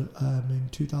Chakkar in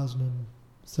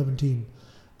 2017.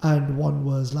 And one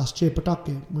was last year,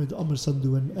 Patake, with Amar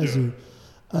Sandhu and Ezu.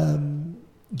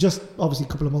 Just obviously a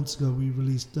couple of months ago, we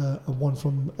released one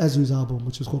from Ezu's album,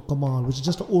 which is called Kamal, which is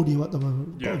just an audio at the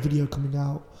moment. Got a video coming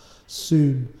out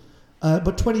soon.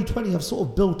 But 2020, I've sort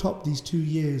of built up these 2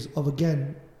 years of,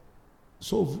 again,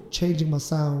 sort of changing my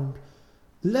sound,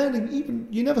 learning, even,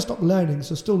 you never stop learning,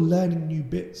 so still learning new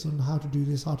bits on how to do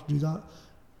this, how to do that,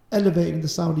 elevating the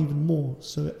sound even more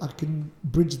so I can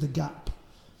bridge the gap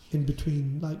in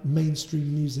between like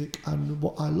mainstream music and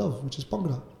what I love, which is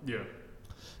Bhangra. Yeah.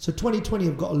 So 2020,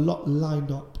 I've got a lot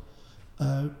lined up,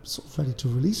 sort of ready to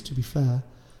release, to be fair.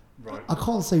 Right. I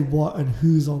can't say what and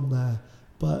who's on there,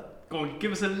 but... Go on,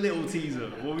 give us a little teaser.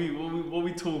 What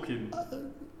we talking?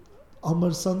 Amar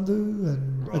Sandhu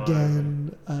and Right.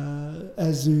 again,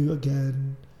 Ezu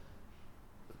again.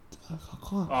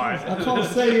 I can't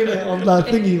say it on that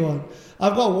thingy one.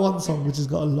 I've got one song which has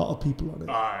got a lot of people on it.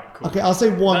 Alright, cool. Okay, I'll say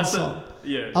one That's song.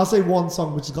 Yeah. I'll say one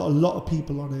song which has got a lot of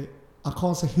people on it. I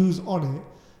can't say who's on it,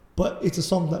 but it's a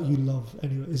song that you love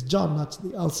anyway. It's John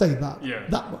Nachdi. I'll say that. Yeah.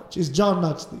 That much. It's John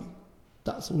Nachdi.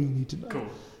 That's all you need to know. Cool.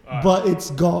 Alright. But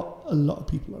it's got a lot of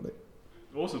people on it.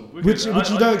 Awesome. Wicked. Which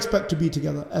you don't expect to be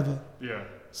together ever. Yeah.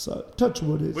 So touch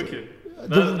wood is Wicked. the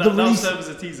That'll release- serve as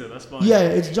a teaser. That's fine. Yeah,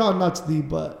 it's John Nachdi,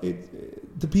 but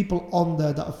the people on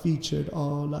there that are featured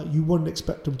are like, you wouldn't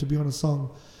expect them to be on a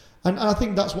song, and I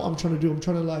think that's what I'm trying to do. I'm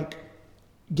trying to like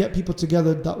get people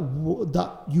together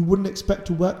that you wouldn't expect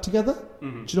to work together.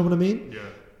 Mm-hmm. Do you know what I mean? Yeah.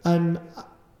 And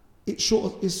it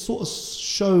sort of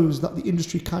shows that the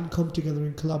industry can come together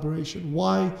in collaboration.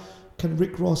 Why can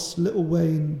Rick Ross, Lil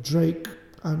Wayne, Drake,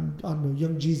 and I don't know,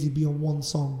 Young Jeezy be on one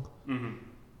song,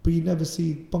 but you never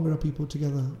see Bhangra people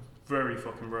together? Very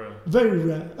fucking rare. Very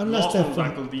rare, unless Last they're one was from.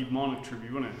 like a Leave Marnik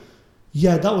tribute, wasn't it?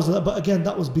 Yeah, that was. But again,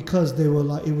 that was because they were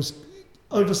like, it was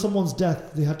over someone's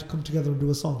death. They had to come together and do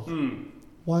a song.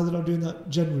 Why are they not doing that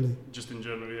generally? Just in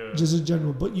general, yeah. Just in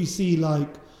general. But you see, like,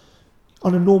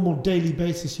 on a normal daily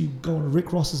basis, you go on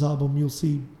Rick Ross's album, you'll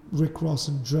see Rick Ross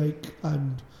and Drake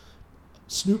and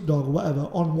Snoop Dogg or whatever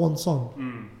on one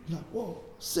song. You're like, whoa,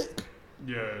 sick.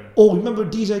 Yeah. Or remember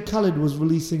DJ Khaled was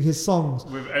releasing his songs.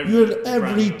 With You had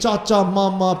every brand. Cha-Cha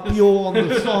Mama Pure on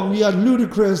the song. You had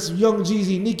Ludacris, Young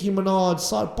Jeezy, Nicki Minaj,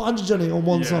 Panjani on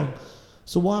one Yeah. song.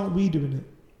 So why aren't we doing it?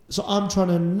 So I'm trying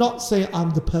to not say I'm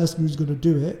the person who's going to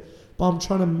do it, but I'm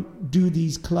trying to do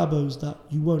these collabos that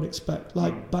you won't expect,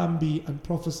 like Bambi and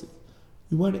Prophecy.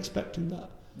 You weren't expecting that.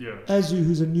 Yeah. Ezu,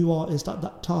 who's a new artist at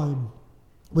that time,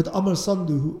 with Amar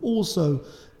Sandhu, who also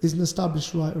is an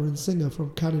established writer and singer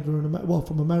from Canada and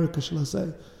from America, shall I say,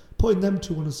 putting them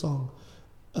two on a song.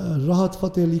 Rahat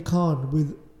Fateh Ali Khan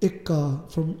with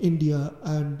Ikka from India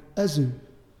and Ezu.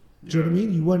 Do you know what I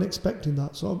mean? You weren't expecting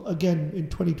that. So again, in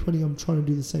 2020, I'm trying to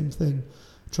do the same thing,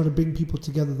 trying to bring people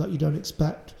together that you don't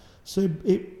expect. So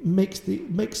it makes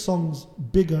songs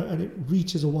bigger and it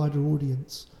reaches a wider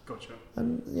audience. Gotcha.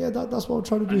 And yeah, that's what I'm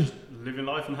trying to And do. just living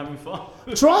life and having fun.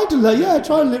 Try to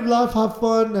live life, have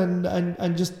fun,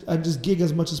 and just gig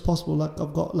as much as possible. Like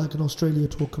I've got like an Australia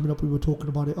tour coming up. We were talking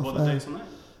about it. What are the dates on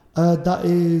that? That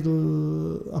is,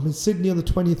 I'm in Sydney on the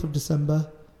 20th of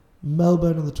December,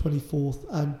 Melbourne on the 24th,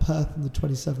 and Perth on the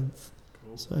 27th.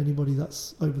 Cool. So anybody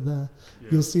that's over there, Yeah.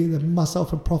 you'll see that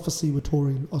myself and Prophecy were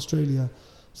touring Australia.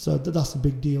 So that's a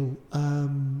big deal.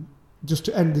 Just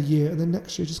to end the year, and then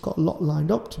next year just got a lot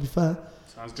lined up. To be fair,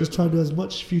 Sounds good. just try to do as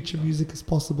much future music as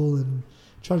possible and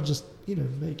try to just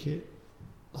make it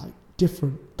like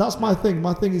different. That's my thing.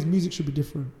 My thing is music should be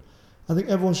different. I think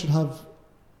everyone should have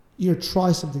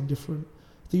try something different.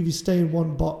 I think if you stay in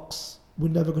one box, we're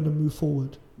never going to move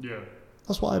forward. Yeah.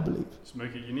 That's what I believe. Just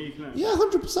make it unique, innit? Yeah,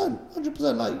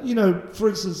 100%. Like for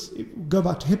instance, go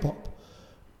back to hip hop.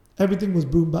 Everything was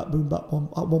boom bap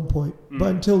at one point. But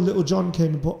until Little John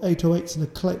came and put 808s in a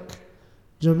click,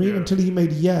 do you know what I mean? Yeah. Until he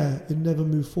made Yeah, it never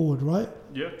moved forward, right?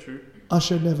 Yeah, true.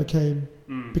 Usher never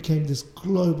became this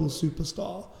global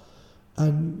superstar.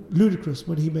 And Ludacris,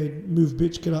 when he made Move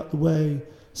Bitch, Get Out the Way,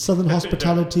 Southern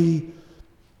Hospitality,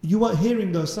 you weren't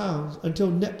hearing those sounds until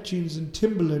Neptunes and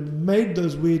Timbaland made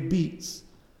those weird beats.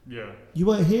 Yeah. You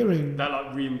weren't hearing That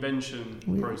like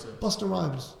reinvention process. Busta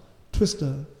Rhymes,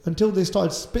 Twister, until they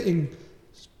started spitting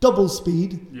double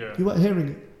speed, Yeah. you weren't hearing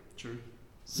it. True.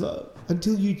 So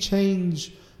until you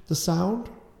change the sound,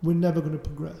 we're never going to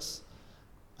progress.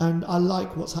 And I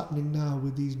like what's happening now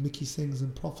with these Mickey Sings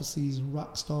and Prophecies and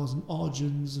Rockstars and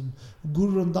Arjuns and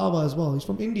Guru Randhawa as well. He's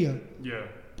from India, Yeah.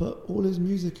 but all his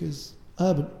music is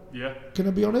urban. Yeah. Can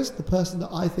I be honest? The person that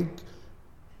I think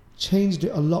changed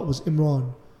it a lot was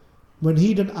Imran. When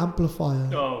he done Amplifier,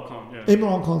 Oh, can't. Yeah.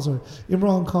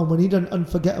 Imran Khan, when he done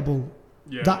Unforgettable,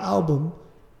 Yeah. that album,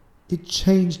 it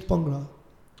changed Bhangra.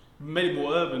 Made it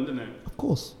more urban, didn't it? Of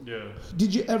course. Yeah.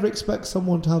 Did you ever expect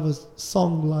someone to have a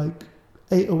song like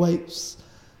 808s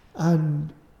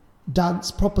and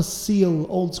dance, proper seal,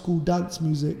 old school dance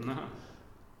music? Nah.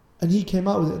 And he came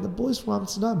out with it. And the boy's from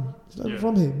Amsterdam. He's not even Yeah.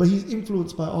 from here. But he's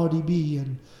influenced by RDB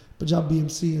and Punjab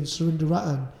BMC and Surinder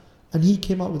Ratan. And he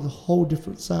came out with a whole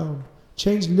different sound.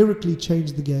 Lyrically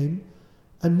changed the game.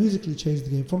 And musically changed the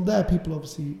game. From there, people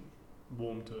obviously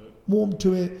warmed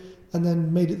to it and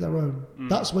then made it their own.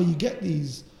 That's where you get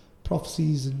these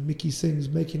Prophecies and Mickey Sings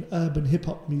making urban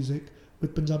hip-hop music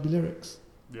with Punjabi lyrics.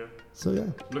 Yeah. So yeah.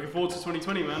 Looking forward to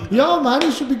 2020, man. Yeah, man,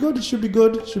 it should be good.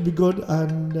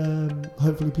 And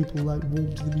hopefully people like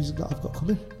warm to the music that I've got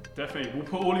coming. Definitely. We'll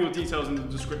put all your details in the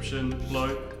description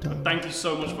below. Done. Thank you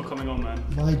so much for coming on, man.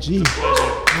 My G. It's a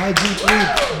pleasure. My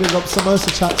G3, big up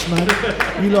Samosa Chats,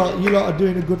 man. You lot are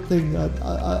doing a good thing.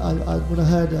 When I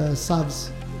heard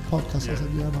Sav's podcast, I was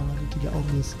like, yeah, man, I need to get on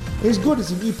this. It's good.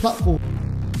 It's a new platform.